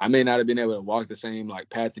 I may not have been able to walk the same like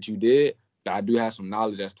path that you did, but I do have some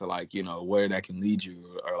knowledge as to like, you know, where that can lead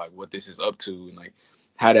you or like what this is up to and like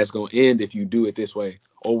how that's gonna end if you do it this way,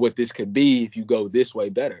 or what this could be if you go this way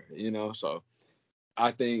better, you know? So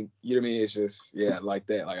I think, you know what I mean? It's just, yeah, like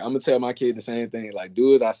that. Like, I'm going to tell my kid the same thing. Like,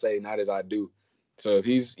 do as I say, not as I do. So if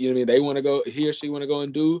he's, you know what I mean, they want to go, he or she want to go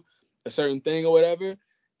and do a certain thing or whatever,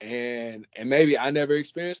 and maybe I never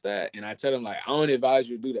experienced that, and I tell them, like, I don't advise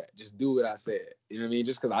you to do that. Just do what I said. You know what I mean?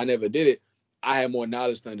 Just because I never did it, I have more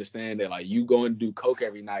knowledge to understand that, like, you going to do coke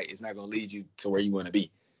every night is not going to lead you to where you want to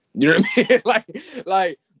be. You know what I mean?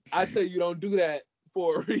 like, I tell you don't do that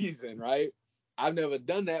for a reason, right? I've never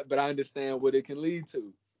done that, but I understand what it can lead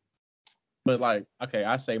to. But like, okay,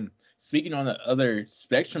 I say, speaking on the other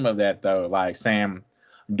spectrum of that though, like saying,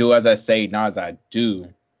 do as I say, not as I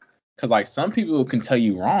do. Because like some people can tell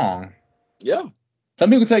you wrong. Yeah, Some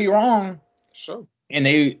people tell you wrong, sure. and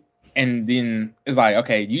then it's like,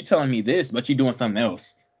 okay, you telling me this, but you doing something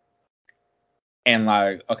else. And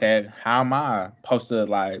like, okay, how am I supposed to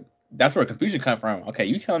like? That's where confusion come from. Okay,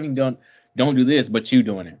 you telling me don't do this, but you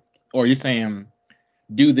doing it, or you saying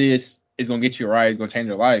do this is gonna get you right, it's gonna change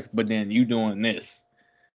your life, but then you doing this.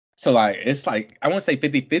 So like it's like I wouldn't say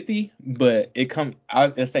 50-50, but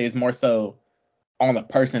I'd say it's more so on the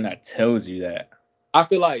person that tells you that. I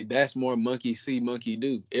feel like that's more monkey see, monkey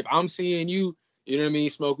do. If I'm seeing you, you know what I mean,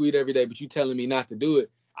 smoke weed every day, but you telling me not to do it,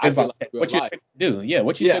 I It's feel like like you're a what you liar. expect to do. Yeah,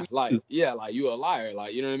 what you Yeah, expect to do. like you a liar.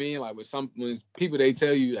 Like, you know what I mean? Like when people they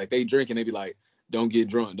tell you like they drink and they be like, don't get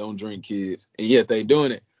drunk, don't drink, kids, and yet they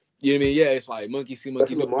doing it. You know what I mean? Yeah, it's like monkey see,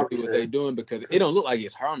 That's monkey do. what Mark They be do what they saying. doing because it don't look like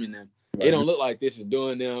it's harming them. It Right. don't look like this is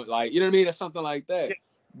doing them. Like, you know what I mean? It's something like that.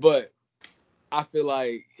 But I feel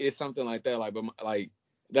like it's something like that. Like, but like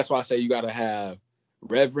that's why I say you gotta have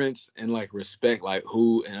reverence and like respect, like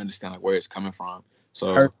who and understand like where it's coming from.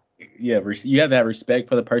 So Yeah, you have that respect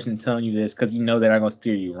for the person telling you this because you know they're not gonna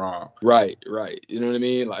steer you wrong. right. You know what I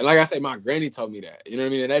mean? Like I say, my granny told me that. You know what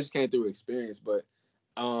I mean? And that just came through experience. But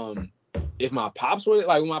if my pops were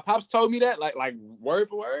like when my pops told me that, like word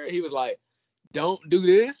for word, he was like, don't do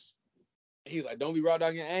this. He was like, don't be raw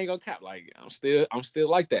dog and I ain't gonna cap. Like I'm still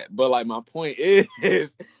like that. But like my point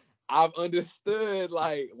is I've understood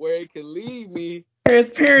like where it can lead me.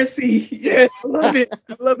 Transparency. Yes, I love it.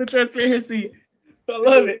 I love the transparency. I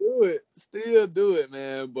love it. Still do it,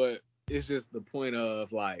 man. But it's just the point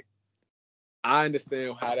of like I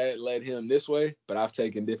understand how that led him this way, but I've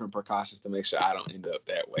taken different precautions to make sure I don't end up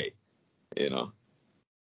that way. You know?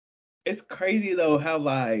 It's crazy though how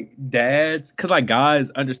like dads, cause like guys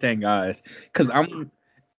understand guys, cause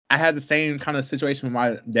I had the same kind of situation with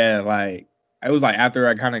my dad. Like it was like after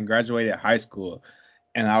I kind of graduated high school,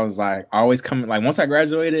 and I was like always coming like once I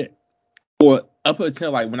graduated, or up until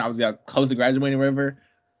like when I was close to graduating, or whatever,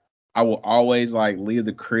 I will always like leave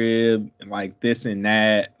the crib and like this and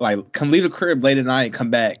that, like come leave the crib late at night and come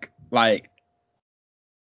back like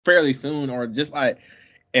fairly soon, or just like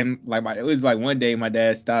and like it was like one day my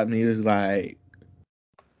dad stopped me. He was like,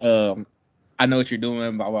 I know what you're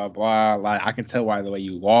doing, blah blah blah. Like I can tell by the way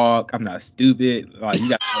you walk. I'm not stupid. Like you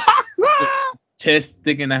got chest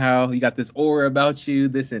sticking out. You got this aura about you,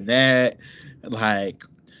 this and that. Like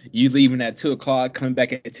you leaving at 2 o'clock, coming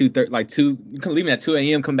back at 2:30, like you can leaving at 2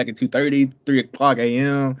 a.m., coming back at 2:30, 3 o'clock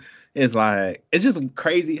a.m. It's like it's just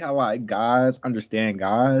crazy how like guys understand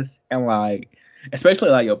guys, and like especially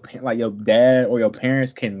like your dad or your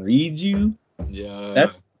parents can read you. Yeah.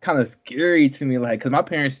 That's kind of scary to me, like, cause my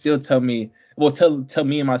parents still tell me, well, tell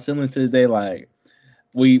me and my siblings to this day, like,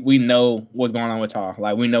 we know what's going on with y'all.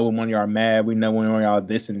 Like, we know when y'all are mad. We know when y'all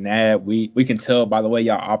this and that. We can tell by the way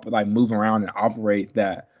y'all like move around and operate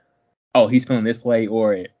that oh, he's feeling this way,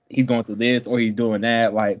 or he's going through this, or he's doing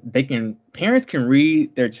that. Like parents can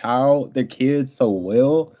read their kids so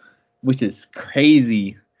well, which is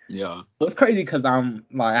crazy. Yeah. Well, it's crazy because I'm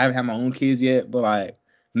like I haven't had my own kids yet, but like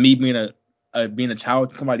me being a child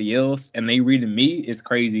to somebody else and they reading me is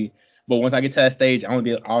crazy. But once I get to that stage,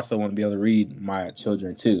 also want to be able to read my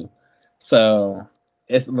children too. So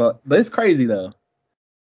but it's crazy though.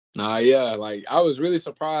 Nah, yeah, like I was really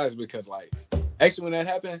surprised because like actually when that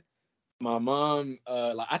happened, my mom,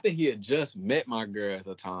 like I think he had just met my girl at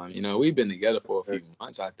the time. You know, we've been together for a few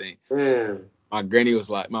months, I think. Man, My granny was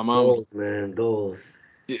like, my mom was, goals, man, goals.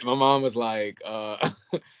 my mom was like, my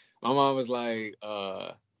mom was like,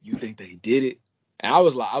 you think they did it? And I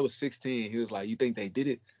was like, I was 16. He was like, you think they did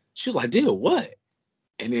it? She was like, did what?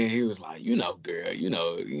 And then he was like, you know, girl, you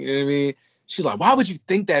know what I mean? She's like, why would you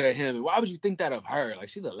think that of him? And why would you think that of her? Like,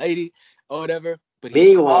 she's a lady or whatever. But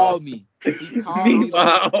he Meanwhile, called me.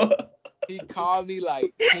 Meanwhile, He called me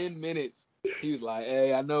like 10 minutes. He was like,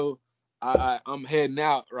 hey, I know I'm heading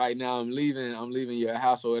out right now. I'm leaving your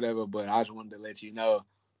house or whatever, but I just wanted to let you know,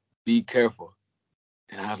 be careful.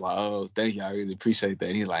 And I was like, oh, thank you. I really appreciate that.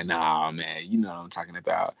 And he's like, nah, man, you know what I'm talking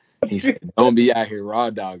about. He said, don't be out here raw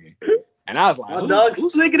dogging. And I was like, my dog's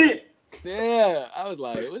flicking it. Yeah, I was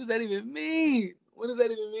like, what does that even mean? What does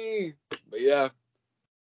that even mean? But yeah,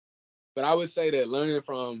 but I would say that learning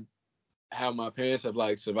from how my parents have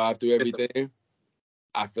like survived through everything,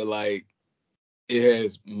 I feel like it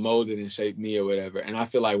has molded and shaped me or whatever. And I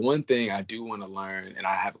feel like one thing I do want to learn, and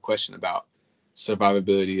I have a question about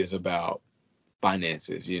survivability, is about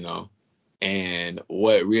finances, you know, and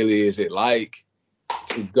what really is it like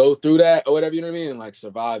to go through that or whatever, you know what I mean? And like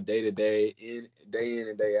survive day to day, day in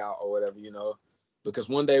and day out or whatever, you know, because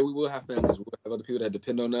one day we will have families, we'll have other people that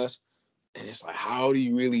depend on us. And it's like, how do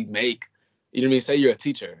you really make, you know what I mean? Say you're a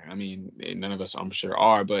teacher. I mean, none of us, I'm sure,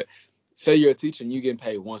 are, but say you're a teacher and you getting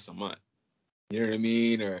paid once a month. You know what I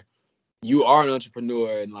mean? Or you are an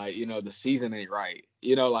entrepreneur and like, you know, the season ain't right.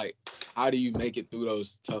 You know, like, how do you make it through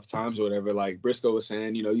those tough times or whatever? Like Briscoe was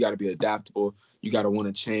saying, you know, you got to be adaptable. You got to want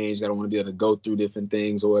to change. You got to want to be able to go through different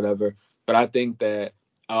things or whatever. But I think that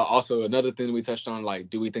also another thing that we touched on, like,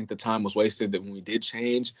 do we think the time was wasted that when we did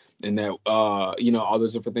change and that, you know, all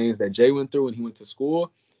those different things that Jay went through when he went to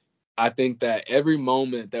school? I think that every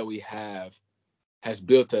moment that we have has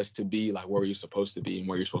built us to be like where you're supposed to be and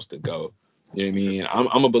where you're supposed to go. You know what I mean?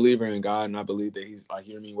 I'm a believer in God, and I believe that He's like,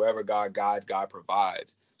 you know what I mean? Wherever God guides, God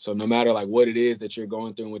provides. So no matter like what it is that you're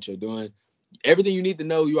going through and what you're doing, everything you need to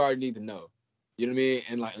know, you already need to know. You know what I mean?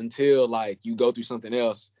 And like until like you go through something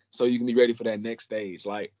else, so you can be ready for that next stage.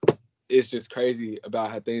 Like it's just crazy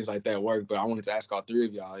about how things like that work. But I wanted to ask all three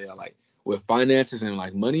of y'all, yeah, like with finances and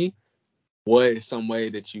like money, what is some way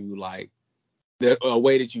that you like, a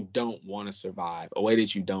way that you don't want to survive, a way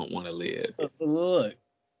that you don't want to live? look,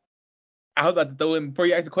 I was about to throw in before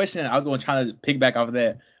you asked the question. I was going to try to piggyback off of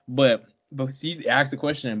that, but you asked the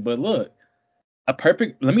question. But look,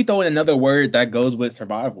 let me throw in another word that goes with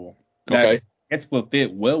survival. That Okay. gets will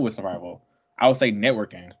fit well with survival. I would say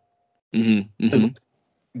networking. Mm-hmm.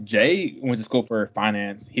 Mm-hmm. Jay went to school for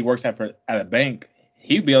finance. He works at a bank.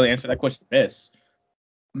 He'd be able to answer that question best.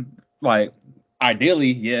 Like ideally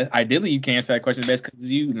you can answer that question best because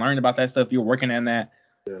you learned about that stuff. You're working in that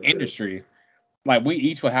industry. Like we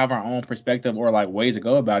each will have our own perspective or like ways to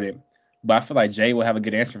go about it. But I feel like Jay will have a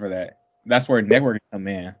good answer for that. That's where networking come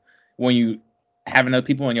in. When you having those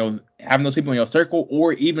people in your circle,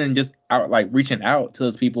 or even just out like reaching out to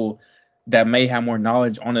those people that may have more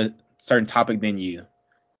knowledge on a certain topic than you.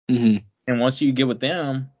 Mm-hmm. And once you get with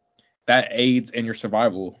them, that aids in your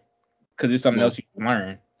survival because it's something Yeah. else you can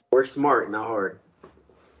learn. Work smart, not hard.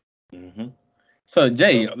 Mm-hmm. So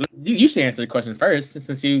Jay, you should answer the question first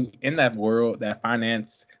since you in that world, that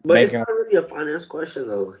finance But it's banking. not really a finance question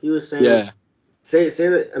though. He was saying, Yeah. say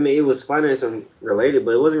that. I mean, it was finance and related,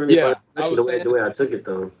 but it wasn't really a Yeah. finance I question was the saying, way I took it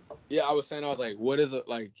though. yeah, I was saying, I was like, what is it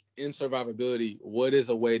like in survivability? What is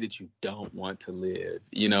a way that you don't want to live?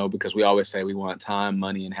 You know, because we always say we want time,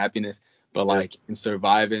 money, and happiness. But like in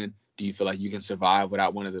surviving, do you feel like you can survive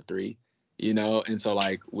without one of the three? You know, and so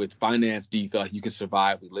like with finance, do you feel like you can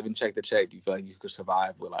survive with living check to check? Do you feel like you could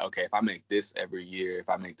survive with like, okay, if I make this every year, if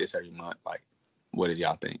I make this every month, like, what did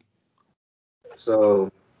y'all think?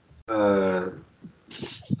 So, I'm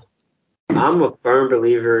a firm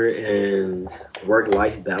believer in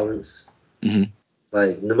work-life balance. Mm-hmm.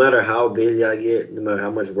 Like, no matter how busy I get, no matter how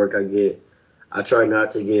much work I get, I try not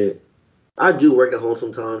to get. I do work at home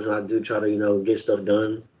sometimes, and I do try to, get stuff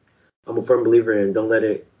done. I'm a firm believer in don't let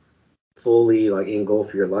it fully like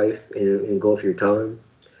engulf your life and engulf your time.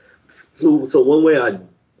 So one way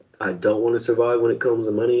I don't want to survive when it comes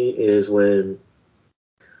to money is when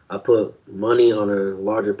I put money on a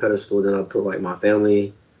larger pedestal than I put like my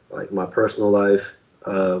family, like my personal life.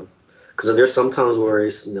 Because there's sometimes where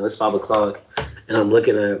it's 5 o'clock and I'm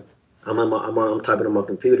typing on my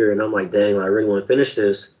computer and I'm like, dang, I really want to finish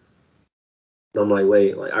this. But I'm like,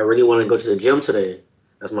 wait, like I really want to go to the gym today.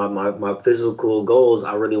 That's my physical goals.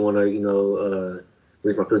 I really want to,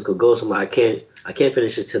 reach my physical goals. So I'm like, I can't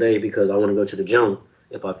finish this today because I want to go to the gym.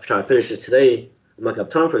 If I try to finish this today, I'm not gonna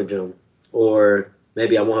have time for the gym. Or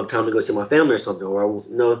maybe I won't have time to go see my family or something. Or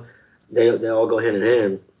they all go hand in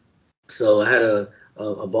hand. So I had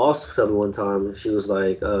a boss tell me one time. She was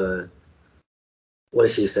like, what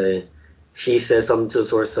did she say? She said something to the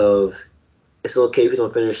source of, it's okay if you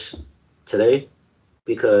don't finish today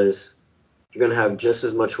because you're gonna have just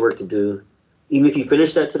as much work to do. Even if you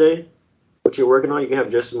finish that today, what you're working on, you're gonna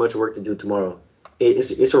have just as much work to do tomorrow.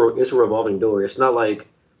 It's a revolving door. It's not like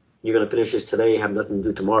you're gonna finish this today and have nothing to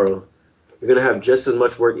do tomorrow. You're gonna have just as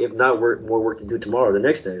much work, if not more work to do tomorrow, the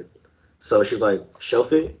next day. So she's like,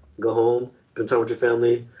 shelf it, go home, spend time with your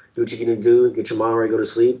family, do what you're gonna do, get your mind right, go to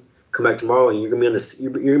sleep, come back tomorrow, and you're gonna be on the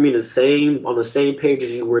same page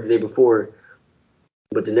as you were the day before,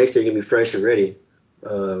 but the next day you're gonna be fresh and ready.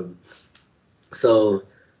 Um, so,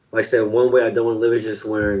 like I said, one way I don't want to live is just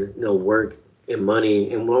when work and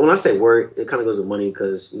money. And when I say work, it kind of goes with money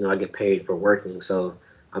because I get paid for working. So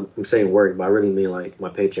I'm saying work, but I really mean like my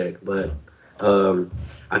paycheck. But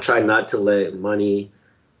I try not to let money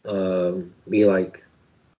be like.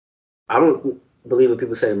 I don't believe when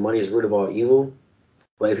people say money is the root of all evil,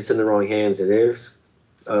 but if it's in the wrong hands, it is.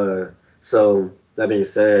 Uh, so that being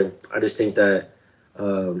said, I just think that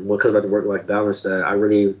when it comes back to work-life balance, that I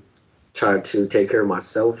really try to take care of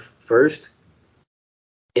myself first,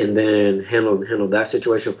 and then handle that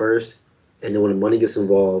situation first, and then when the money gets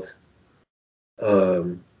involved,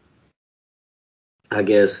 um, I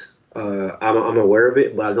guess I'm aware of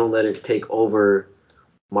it, but I don't let it take over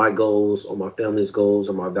my goals or my family's goals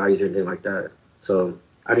or my values or anything like that. So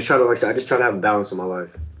I just try to, like I said, I just try to have a balance in my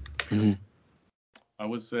life. Mhm. I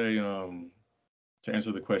would say, to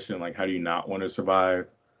answer the question, like, how do you not want to survive?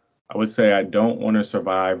 I would say I don't want to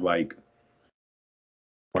survive, like,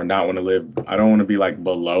 or not want to live. I don't want to be like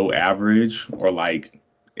below average or like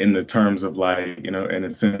in the terms of like, in a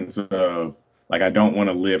sense of like, I don't want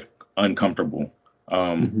to live uncomfortable.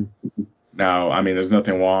 Um, Now, I mean, there's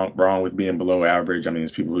nothing wrong with being below average. I mean,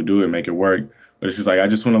 there's people who do it, make it work, but it's just like I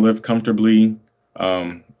just want to live comfortably.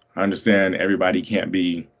 I understand everybody can't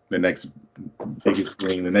be the next biggest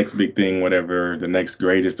thing, the next big thing, whatever, the next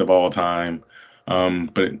greatest of all time.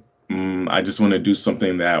 But I just want to do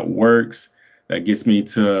something that works, that gets me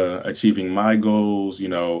to achieving my goals,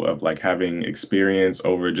 of like having experience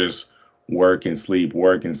over just work and sleep,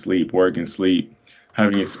 work and sleep, work and sleep,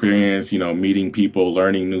 having experience, meeting people,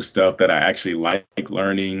 learning new stuff that I actually like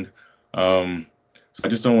learning. So I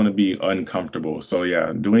just don't want to be uncomfortable. So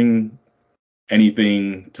yeah, doing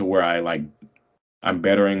anything to where I'm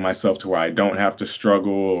bettering myself to where I don't have to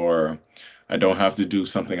struggle or I don't have to do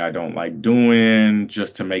something I don't like doing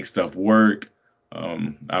just to make stuff work.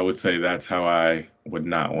 I would say that's how I would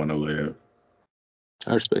not want to live.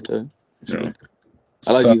 I respect that. You know?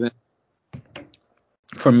 I like So, you.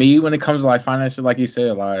 for me, when it comes to like finances, like you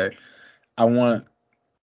said, like I want,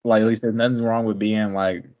 like at least there's nothing wrong with being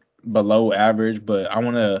like below average, but I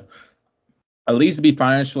want to at least be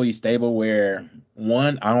financially stable where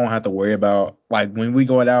one, I don't have to worry about like when we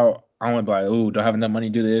going out, I don't want to be like, oh, do I have enough money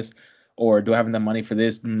to do this? Or do I have enough money for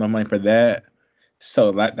this, enough money for that?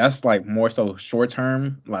 So that's like more so short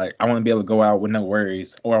term. Like I want to be able to go out with no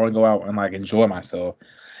worries, or I want to go out and like enjoy myself.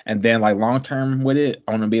 And then like long term with it,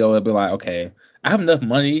 I want to be able to be like, okay, I have enough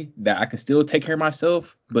money that I can still take care of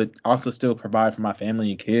myself, but also still provide for my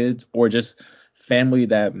family and kids, or just family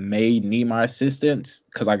that may need my assistance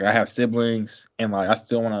because like I have siblings and like I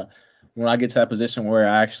still want to when I get to that position where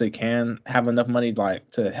I actually can have enough money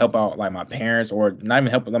like to help out like my parents or not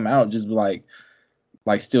even helping them out, just be like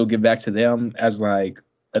still give back to them as like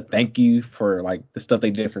a thank you for like the stuff they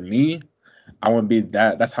did for me. I want to be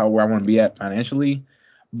that's how where I want to be at financially.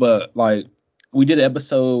 But like we did an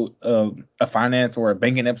episode of a finance or a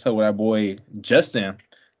banking episode with our boy Justin,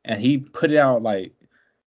 and he put it out like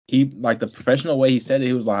he like the professional way he said it.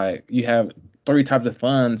 He was like, you have three types of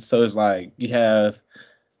funds. So it's like you have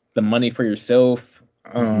the money for yourself,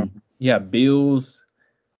 you have bills.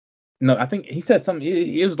 No, I think he said something.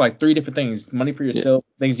 It was like three different things: money for Yeah. yourself,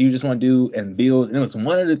 things you just want to do, and bills. And it was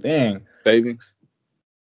one other thing. Savings.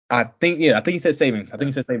 I think he said savings. I think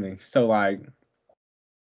he said savings. So like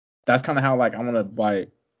that's kind of how like I want to like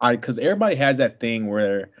because everybody has that thing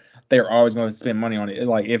where they're always going to spend money on it.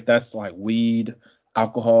 Like if that's like weed,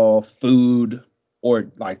 alcohol, food,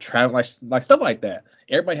 or like travel, like stuff like that.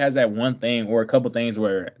 Everybody has that one thing or a couple things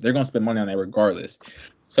where they're going to spend money on it regardless.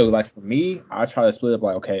 So like for me, I try to split up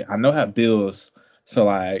like, okay, I know I have bills. So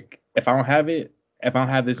like if I don't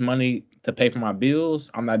have this money to pay for my bills,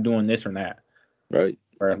 I'm not doing this or that. Right.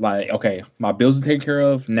 Or like, okay, my bills are taken care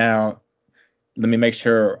of. Now let me make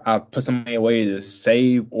sure I put some money away to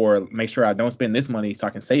save or make sure I don't spend this money so I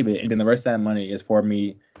can save it. And then the rest of that money is for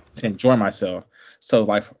me to enjoy myself. So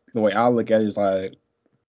like the way I look at it is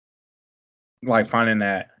like finding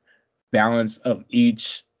that balance of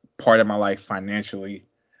each part of my life financially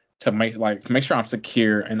to make sure I'm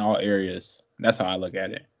secure in all areas. That's how I look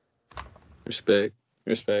at it. Respect.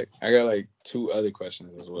 I got like 2 other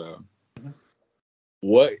questions as well.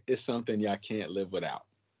 What is something y'all can't live without?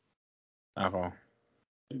 Alcohol.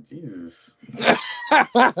 Jesus. I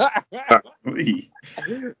Golly.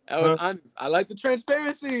 was honest. I like the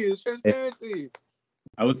transparency.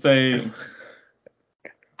 I would say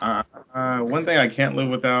one thing I can't live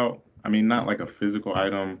without, I mean, not like a physical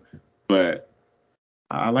item, but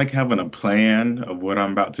I like having a plan of what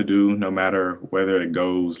I'm about to do, no matter whether it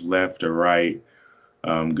goes left or right,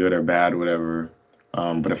 good or bad, whatever.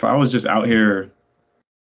 But if I was just out here,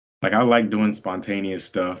 like I like doing spontaneous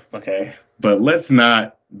stuff, okay, but let's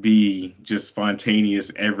not be just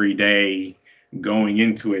spontaneous every day going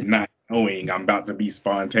into it not knowing I'm about to be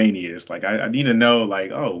spontaneous. Like I need to know,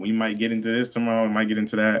 like, oh, we might get into this tomorrow, we might get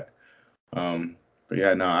into that. But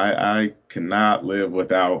yeah, no, I cannot live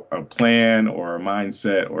without a plan or a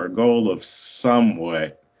mindset or a goal of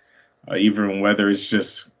somewhat, even whether it's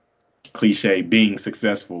just cliche being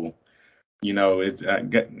successful. You know, it's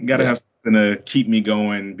gotta have something to keep me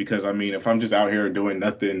going because I mean, if I'm just out here doing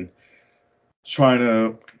nothing, trying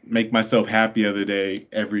to make myself happy every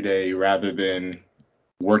day, rather than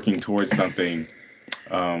working towards something,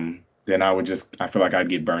 then I feel like I'd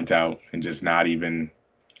get burnt out and just not even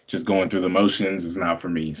just going through the motions is not for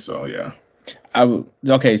me. So yeah.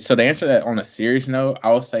 Okay, so to answer that on a serious note,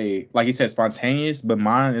 I would say, like you said, spontaneous, but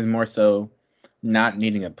mine is more so not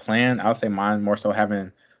needing a plan. I would say mine more so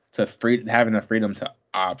having the freedom to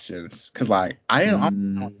options, because like I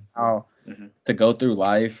don't know how to go through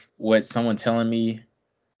life with someone telling me,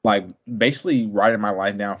 like basically writing my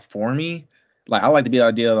life down for me. Like I like to be the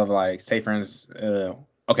idea of like, say for instance,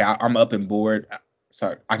 okay, I'm up and bored,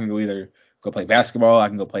 so I can either go play basketball, I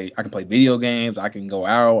can play video games, I can go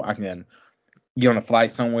out, I can get on a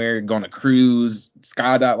flight somewhere, go on a cruise,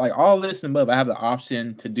 skydive, like all this and above. I have the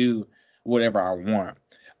option to do whatever I want.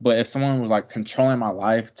 But if someone was like controlling my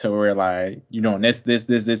life to where like, you know, this,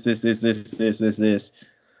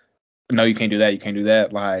 no, you can't do that, you can't do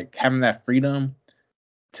that. Like having that freedom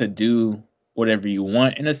to do whatever you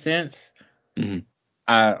want in a sense,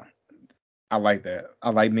 I like that. I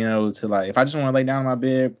like being able to, like, if I just want to lay down in my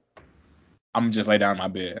bed, I'm just lay down in my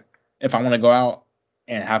bed. If I want to go out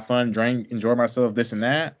and have fun, drink, enjoy myself, this and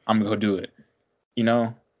that, I'm gonna go do it. You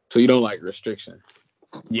know? So you don't like restriction?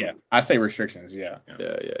 Yeah, I say restrictions. Yeah.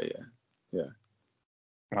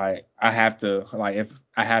 Like I have to, like if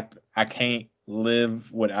I can't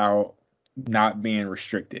live without not being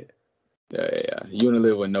restricted. Yeah. You want to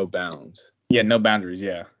live with no bounds. Yeah, no boundaries.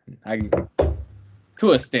 Yeah, to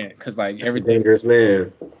an extent, because like That's a dangerous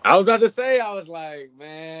man. I was about to say, I was like,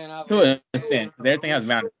 man. To an extent, because everything has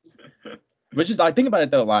boundaries. But just like think about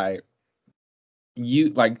it though, like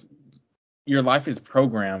your life is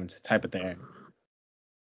programmed type of thing.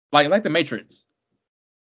 Like the Matrix.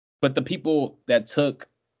 But the people that took,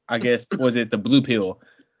 I guess, was it the blue pill?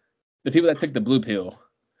 The people that took the blue pill,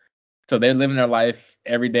 so they're living their life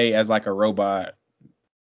every day as like a robot.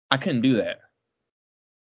 I couldn't do that.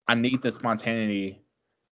 I need the spontaneity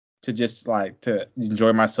to just like to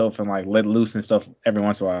enjoy myself and like let loose and stuff every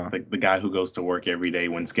once in a while. Like the guy who goes to work every day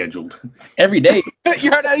when scheduled. Every day.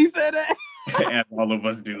 You heard how you said that? As all of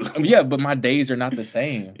us do. Yeah, but my days are not the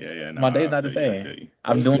same. Yeah. No, My days not the same.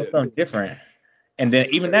 I'm doing something different. And then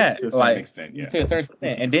even that, to a certain like extent, yeah. to a certain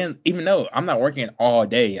extent. And then even though I'm not working all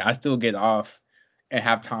day, I still get off and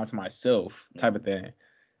have time to myself, type of thing.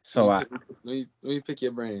 So let me pick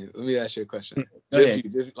your brain. Let me ask you a question.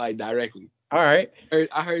 Ahead. Just like directly. All right.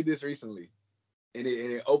 I heard this recently, and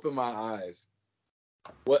it opened my eyes.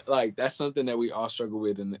 What, like, that's something that we all struggle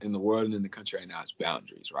with in the world and in the country right now is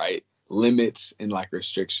boundaries, right? Limits and like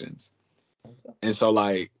restrictions. And so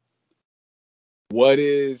like, what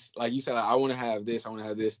is, like you said, like, I want to have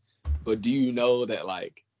this, but do you know that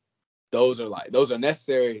like those are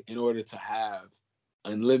necessary in order to have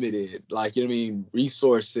unlimited, like, you know what I mean,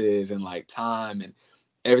 resources and like time and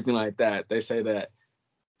everything like that? They say that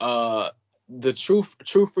the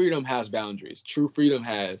true freedom has boundaries. True freedom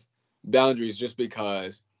has boundaries just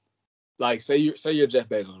because, like, say you're Jeff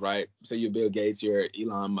Bezos, right? Say you're Bill Gates, you're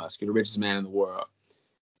Elon Musk, you're the richest man in the world.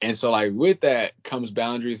 And so, like, with that comes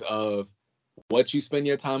boundaries of what you spend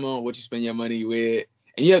your time on, what you spend your money with.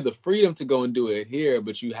 And you have the freedom to go and do it here,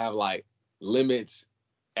 but you have, like, limits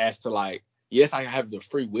as to, like, yes, I have the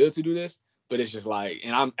free will to do this, but it's just like,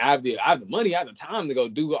 and I have the money, I have the time to go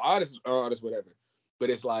do all this, whatever. But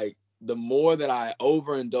it's like, the more that I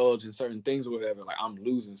overindulge in certain things or whatever, like, I'm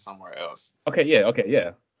losing somewhere else. Okay,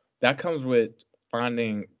 yeah. That comes with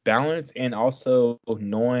finding balance and also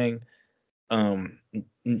knowing,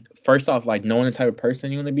 first off, like, knowing the type of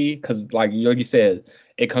person you want to be, because, like you said,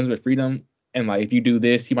 it comes with freedom, and, like, if you do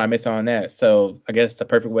this, you might miss out on that. So I guess the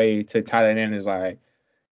perfect way to tie that in is, like,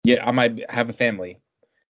 yeah, I might have a family,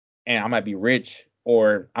 and I might be rich,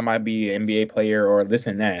 or I might be an NBA player, or this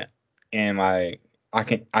and that, and, like, I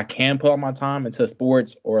can put all my time into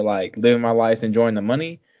sports or, like, living my life enjoying the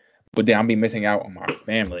money, but then I'll be missing out on my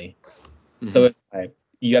family. Mm-hmm. So it's like,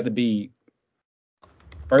 you have to be,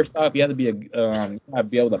 first off, you have to be able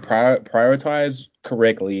to prioritize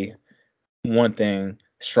correctly. One thing,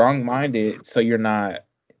 strong-minded, so you're not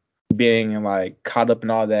being, like, caught up in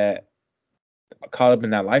that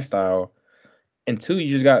lifestyle. And two,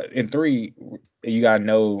 and three, you gotta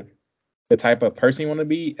know the type of person you want to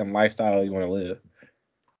be and lifestyle you want to live.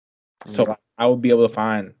 So, like, I would be able to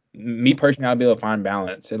find, me personally, I'll be able to find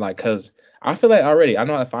balance, and, like, cause I feel like already I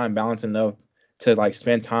know how to find balance enough to, like,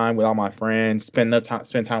 spend time with all my friends, spend time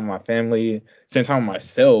with my family, spend time with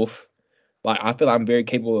myself. Like, I feel like I'm very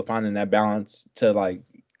capable of finding that balance to, like,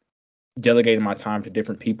 delegating my time to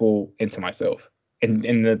different people and to myself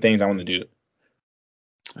and the things I want to do.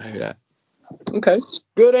 I hear that. Okay.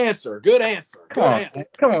 Good answer.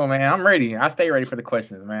 Come on, man. I'm ready. I stay ready for the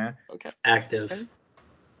questions, man. Okay. Active.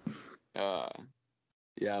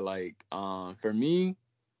 Yeah, like, for me,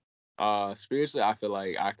 spiritually, I feel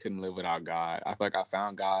like I couldn't live without God. I feel like I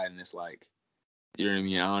found God, and it's like, you know what I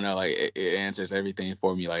mean? I don't know, like, it answers everything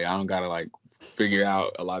for me. Like, I don't gotta, like, figure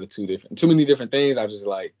out too many different things. I just,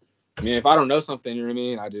 like, man, if I don't know something, you know what I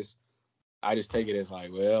mean? I just take it as,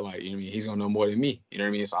 like, well, like, you know what I mean? He's gonna know more than me. You know what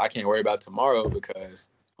I mean? So I can't worry about tomorrow because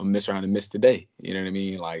I'm mess around and miss today. You know what I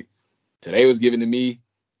mean? Like, today was given to me,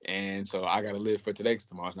 and so I gotta live for today because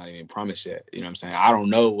tomorrow's not even promised yet. You know what I'm saying? I don't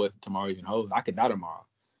know what tomorrow even holds. I could die tomorrow.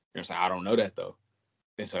 You know what I'm saying? I don't know that though.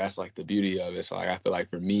 And so that's, like, the beauty of it. So, like, I feel like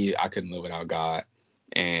for me, I couldn't live without God,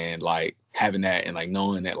 and, like, having that and, like,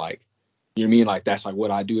 knowing that, like, you know what I mean? Like, that's, like,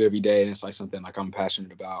 what I do every day, and it's, like, something, like, I'm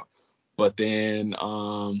passionate about. But then,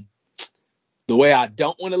 the way I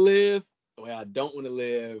don't want to live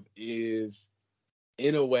is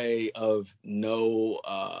in a way of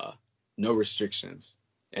no restrictions.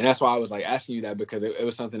 And that's why I was, like, asking you that, because it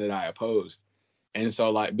was something that I opposed. And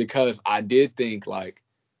so, like, because I did think, like,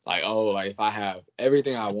 oh, like, if I have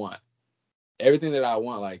everything that I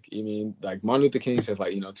want, like, you mean, like, Martin Luther King says,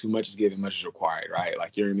 like, you know, too much is given, much is required, right?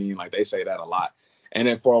 Like, you know what I mean? Like, they say that a lot. And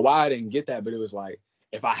then for a while I didn't get that, but it was like,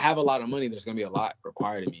 if I have a lot of money, there's gonna be a lot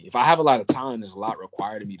required of me. If I have a lot of time, there's a lot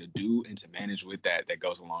required of me to do and to manage with that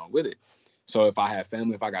goes along with it. So if I have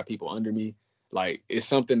family, if I got people under me, like, it's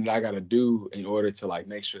something that I gotta do in order to, like,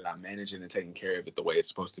 make sure that I'm managing and taking care of it the way it's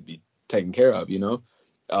supposed to be taken care of, you know?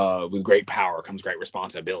 With great power comes great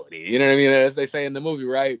responsibility. You know what I mean? As they say in the movie,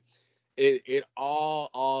 right? It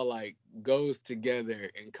all like goes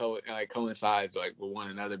together and coincides, like, with one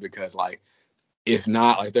another, because, like, if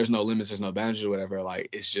not, like, there's no limits, there's no boundaries or whatever, like,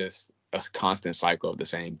 it's just a constant cycle of the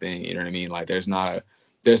same thing. You know what I mean? Like, there's not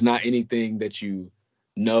anything that, you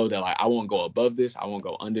know, that, like, I won't go above this, I won't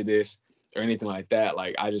go under this or anything like that.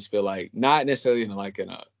 Like, I just feel like, not necessarily in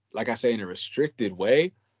like I say, in a restricted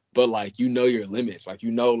way, but, like, you know your limits. Like,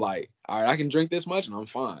 you know, like, all right, I can drink this much and I'm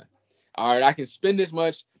fine. All right, I can spend this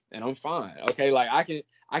much and I'm fine. Okay, like, I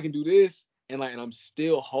can do this, and, like, and I'm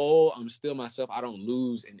still whole, I'm still myself. I don't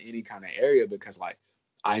lose in any kind of area, because, like,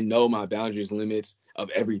 I know my boundaries, limits of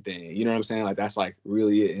everything. You know what I'm saying? Like, that's, like,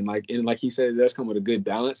 really it. And like he said, it does come with a good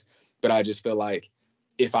balance. But I just feel like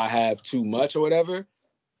if I have too much or whatever,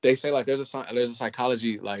 they say, like, there's a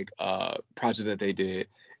psychology, like, project that they did,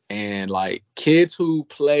 and, like, kids who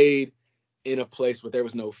played in a place where there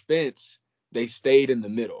was no fence, they stayed in the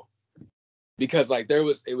middle. Because, like,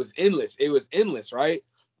 it was endless, right?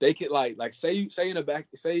 They could, like, say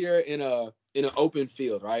you're in an open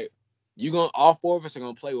field, right? All four of us are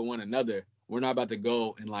gonna play with one another. We're not about to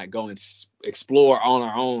go and explore on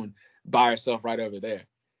our own by ourselves right over there.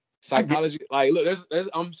 Psychology, like, look, there's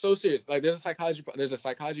I'm so serious. Like, there's a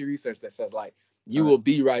psychology research that says, like, you will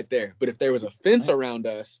be right there. But if there was a fence around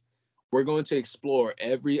us, we're going to explore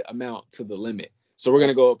every amount to the limit. So we're going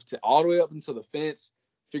to go up to all the way up until the fence,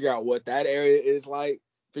 figure out what that area is like,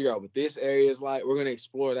 figure out what this area is like. We're going to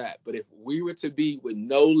explore that. But if we were to be with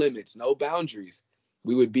no limits, no boundaries,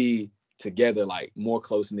 we would be together, like more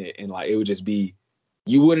close knit, and like it would just be,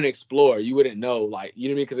 you wouldn't explore, you wouldn't know, like, you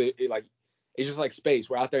know what I mean? Because it's just like space.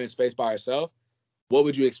 We're out there in space by ourselves. What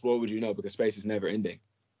would you explore? Would you know? Because space is never ending.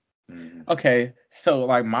 Okay, so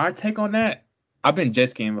like my take on that, I've been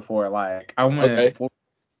jet skiing before. Like I went Okay.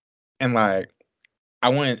 and like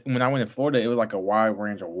when I went in Florida, it was like a wide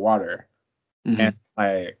range of water, and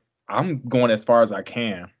like I'm going as far as I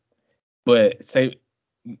can. But say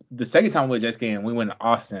the second time we went jet skiing, we went to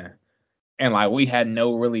Austin, and like we had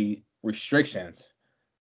no really restrictions,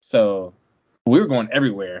 so we were going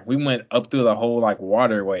everywhere. We went up through the whole like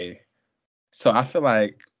waterway. So I feel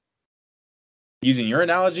like using your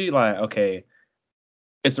analogy, like okay,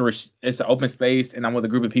 it's an open space, and I'm with a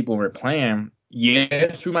group of people and we're playing.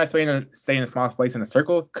 Yes, we might stay in a small place in a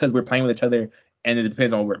circle because we're playing with each other, and it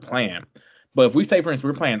depends on what we're playing. But if we say, for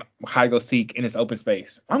instance, we're playing hide go seek in this open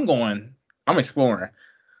space, I'm exploring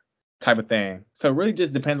type of thing. So it really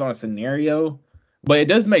just depends on the scenario. But it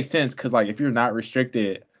does make sense because like if you're not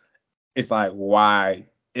restricted, it's like why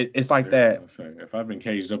it's like that. If I've been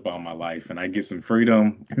caged up all my life and I get some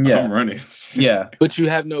freedom, Yeah. I'm running. Yeah. But you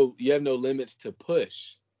have no limits to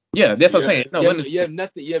push. Yeah, that's what I'm saying. No limits. You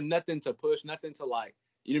have nothing to push, nothing to like,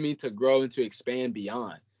 you know what I mean, to grow and to expand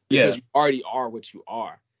beyond. Yeah. Because you already are what you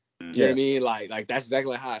are. You know Yeah. what I mean? Like that's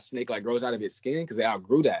exactly how a snake like grows out of its skin, because they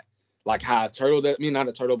outgrew that. Like how a turtle not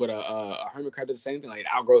a turtle, but a hermit crab does the same thing. Like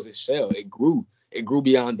it outgrows its shell. It grew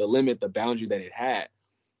beyond the limit, the boundary that it had.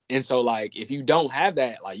 And so like if you don't have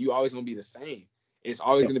that, like you always gonna be the same. It's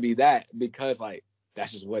always gonna be that, because like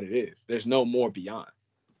that's just what it is. There's no more beyond.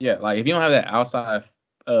 Yeah, like if you don't have that outside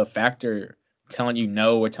factor telling you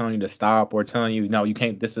no, or telling you to stop, or telling you no, you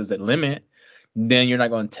can't, this is the limit, then you're not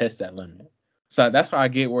going to test that limit. So that's why I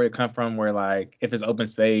get where it comes from, where like if it's open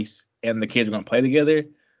space and the kids are going to play together,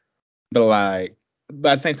 but at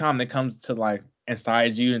the same time, it comes to like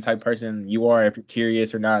inside you and type of person you are, if you're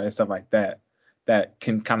curious or not, and stuff like that, that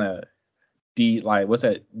can kind of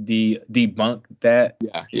debunk that.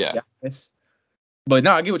 Yeah. But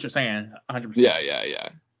no, I get what you're saying, 100%. Yeah.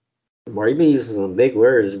 Bro, you been using some big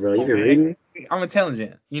words, bro. You been reading? I'm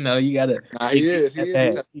intelligent. You know, you gotta. Nah, he is. You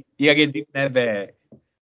gotta get deep in that bag.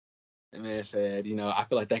 And man said, I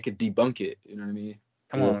feel like that could debunk it. You know what I mean?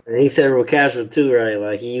 Come on. And he said real casual too, right?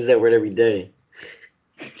 Like he used that word every day.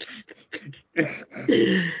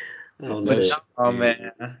 Oh But no. oh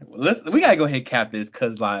man, we gotta go ahead and cap this,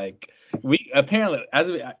 cause like we apparently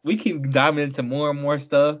we keep diving into more and more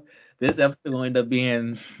stuff. This episode will end up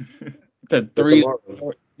being to 3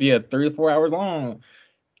 to 4 hours long.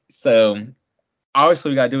 So obviously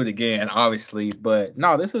we gotta do it again, obviously. But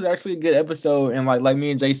no, this was actually a good episode, and like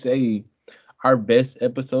me and Jay say, our best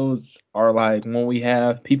episodes are like when we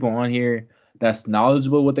have people on here that's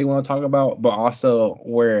knowledgeable what they want to talk about, but also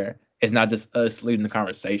where it's not just us leading the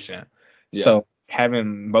conversation. Yeah. So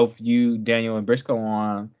having both you, Daniel, and Briscoe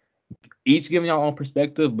on, each giving your own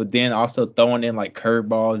perspective, but then also throwing in like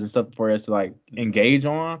curveballs and stuff for us to like engage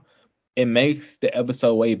on, it makes the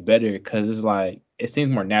episode way better, because it's like it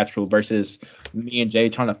seems more natural versus me and Jay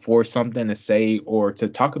trying to force something to say or to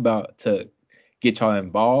talk about to get y'all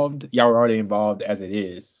involved. Y'all are already involved as it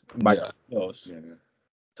is by yourselves. Yeah.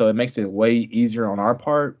 So it makes it way easier on our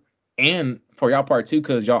part and for y'all part too,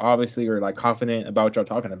 because y'all obviously are like confident about what y'all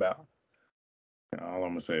talking about. All I'm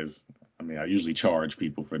gonna say is, I mean, I usually charge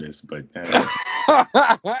people for this, but y'all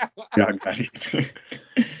got it.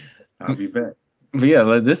 I'll be back. But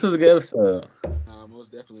yeah, this was a good episode.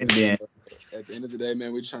 Most definitely. And then, at the end of the day,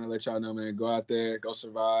 man, we're just trying to let y'all know, man, go out there, go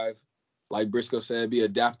survive. Like Briscoe said, be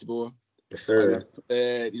adaptable. Yes, sir. Like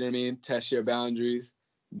said, you know what I mean? Test your boundaries.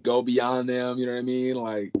 Go beyond them, you know what I mean?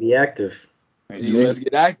 Like, be active. let's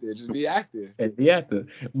get active. Just be active. Be active.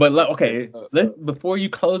 But okay, let's, before you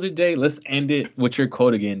close it, Jay, let's end it with your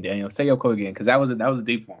quote again, Daniel. Say your quote again, because that was a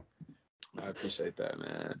deep one. I appreciate that,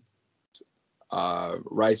 man.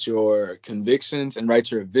 Write your convictions and write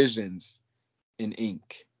your visions in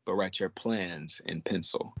ink, but write your plans in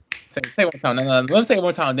pencil. Say it one time. No, let's say it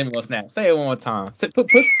one time, then we're gonna snap. Say it one more time.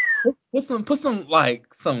 Put some like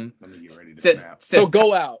some. Let me get ready to snap. So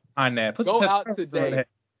go out. On that. Go out today.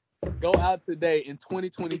 Go out today in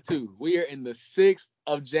 2022. We are in the 6th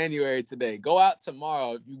of January today. Go out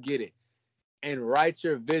tomorrow if you get it, and write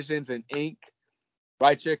your visions in ink.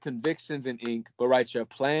 Write your convictions in ink, but write your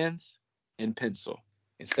plans in pencil.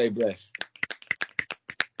 And stay blessed.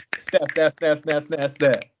 Snap.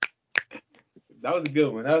 That was a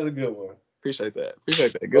good one. Appreciate that.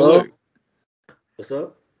 Good Well, look. what's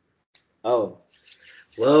up? Oh,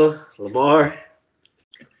 well, Lamar,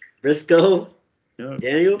 Briscoe, Yep.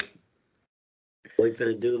 Daniel, what you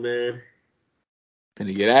finna do, man?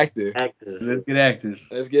 Finna get active. Active. Let's get active.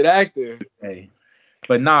 Let's get active. Hey.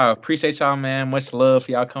 But nah, appreciate y'all, man. Much love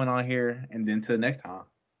for y'all coming on here. And then till next time.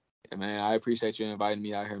 Yeah, man, I appreciate you inviting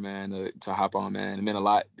me out here, man, to hop on, man. It meant a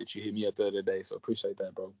lot that you hit me up the other day, so appreciate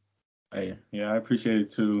that, bro. Hey, yeah, I appreciate it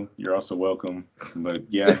too. You're also welcome. But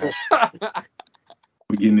yeah,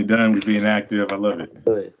 we're getting it done. We're being active. I love it.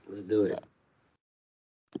 Good. Let's do it.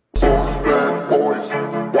 Bad boys,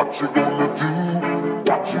 what you gonna do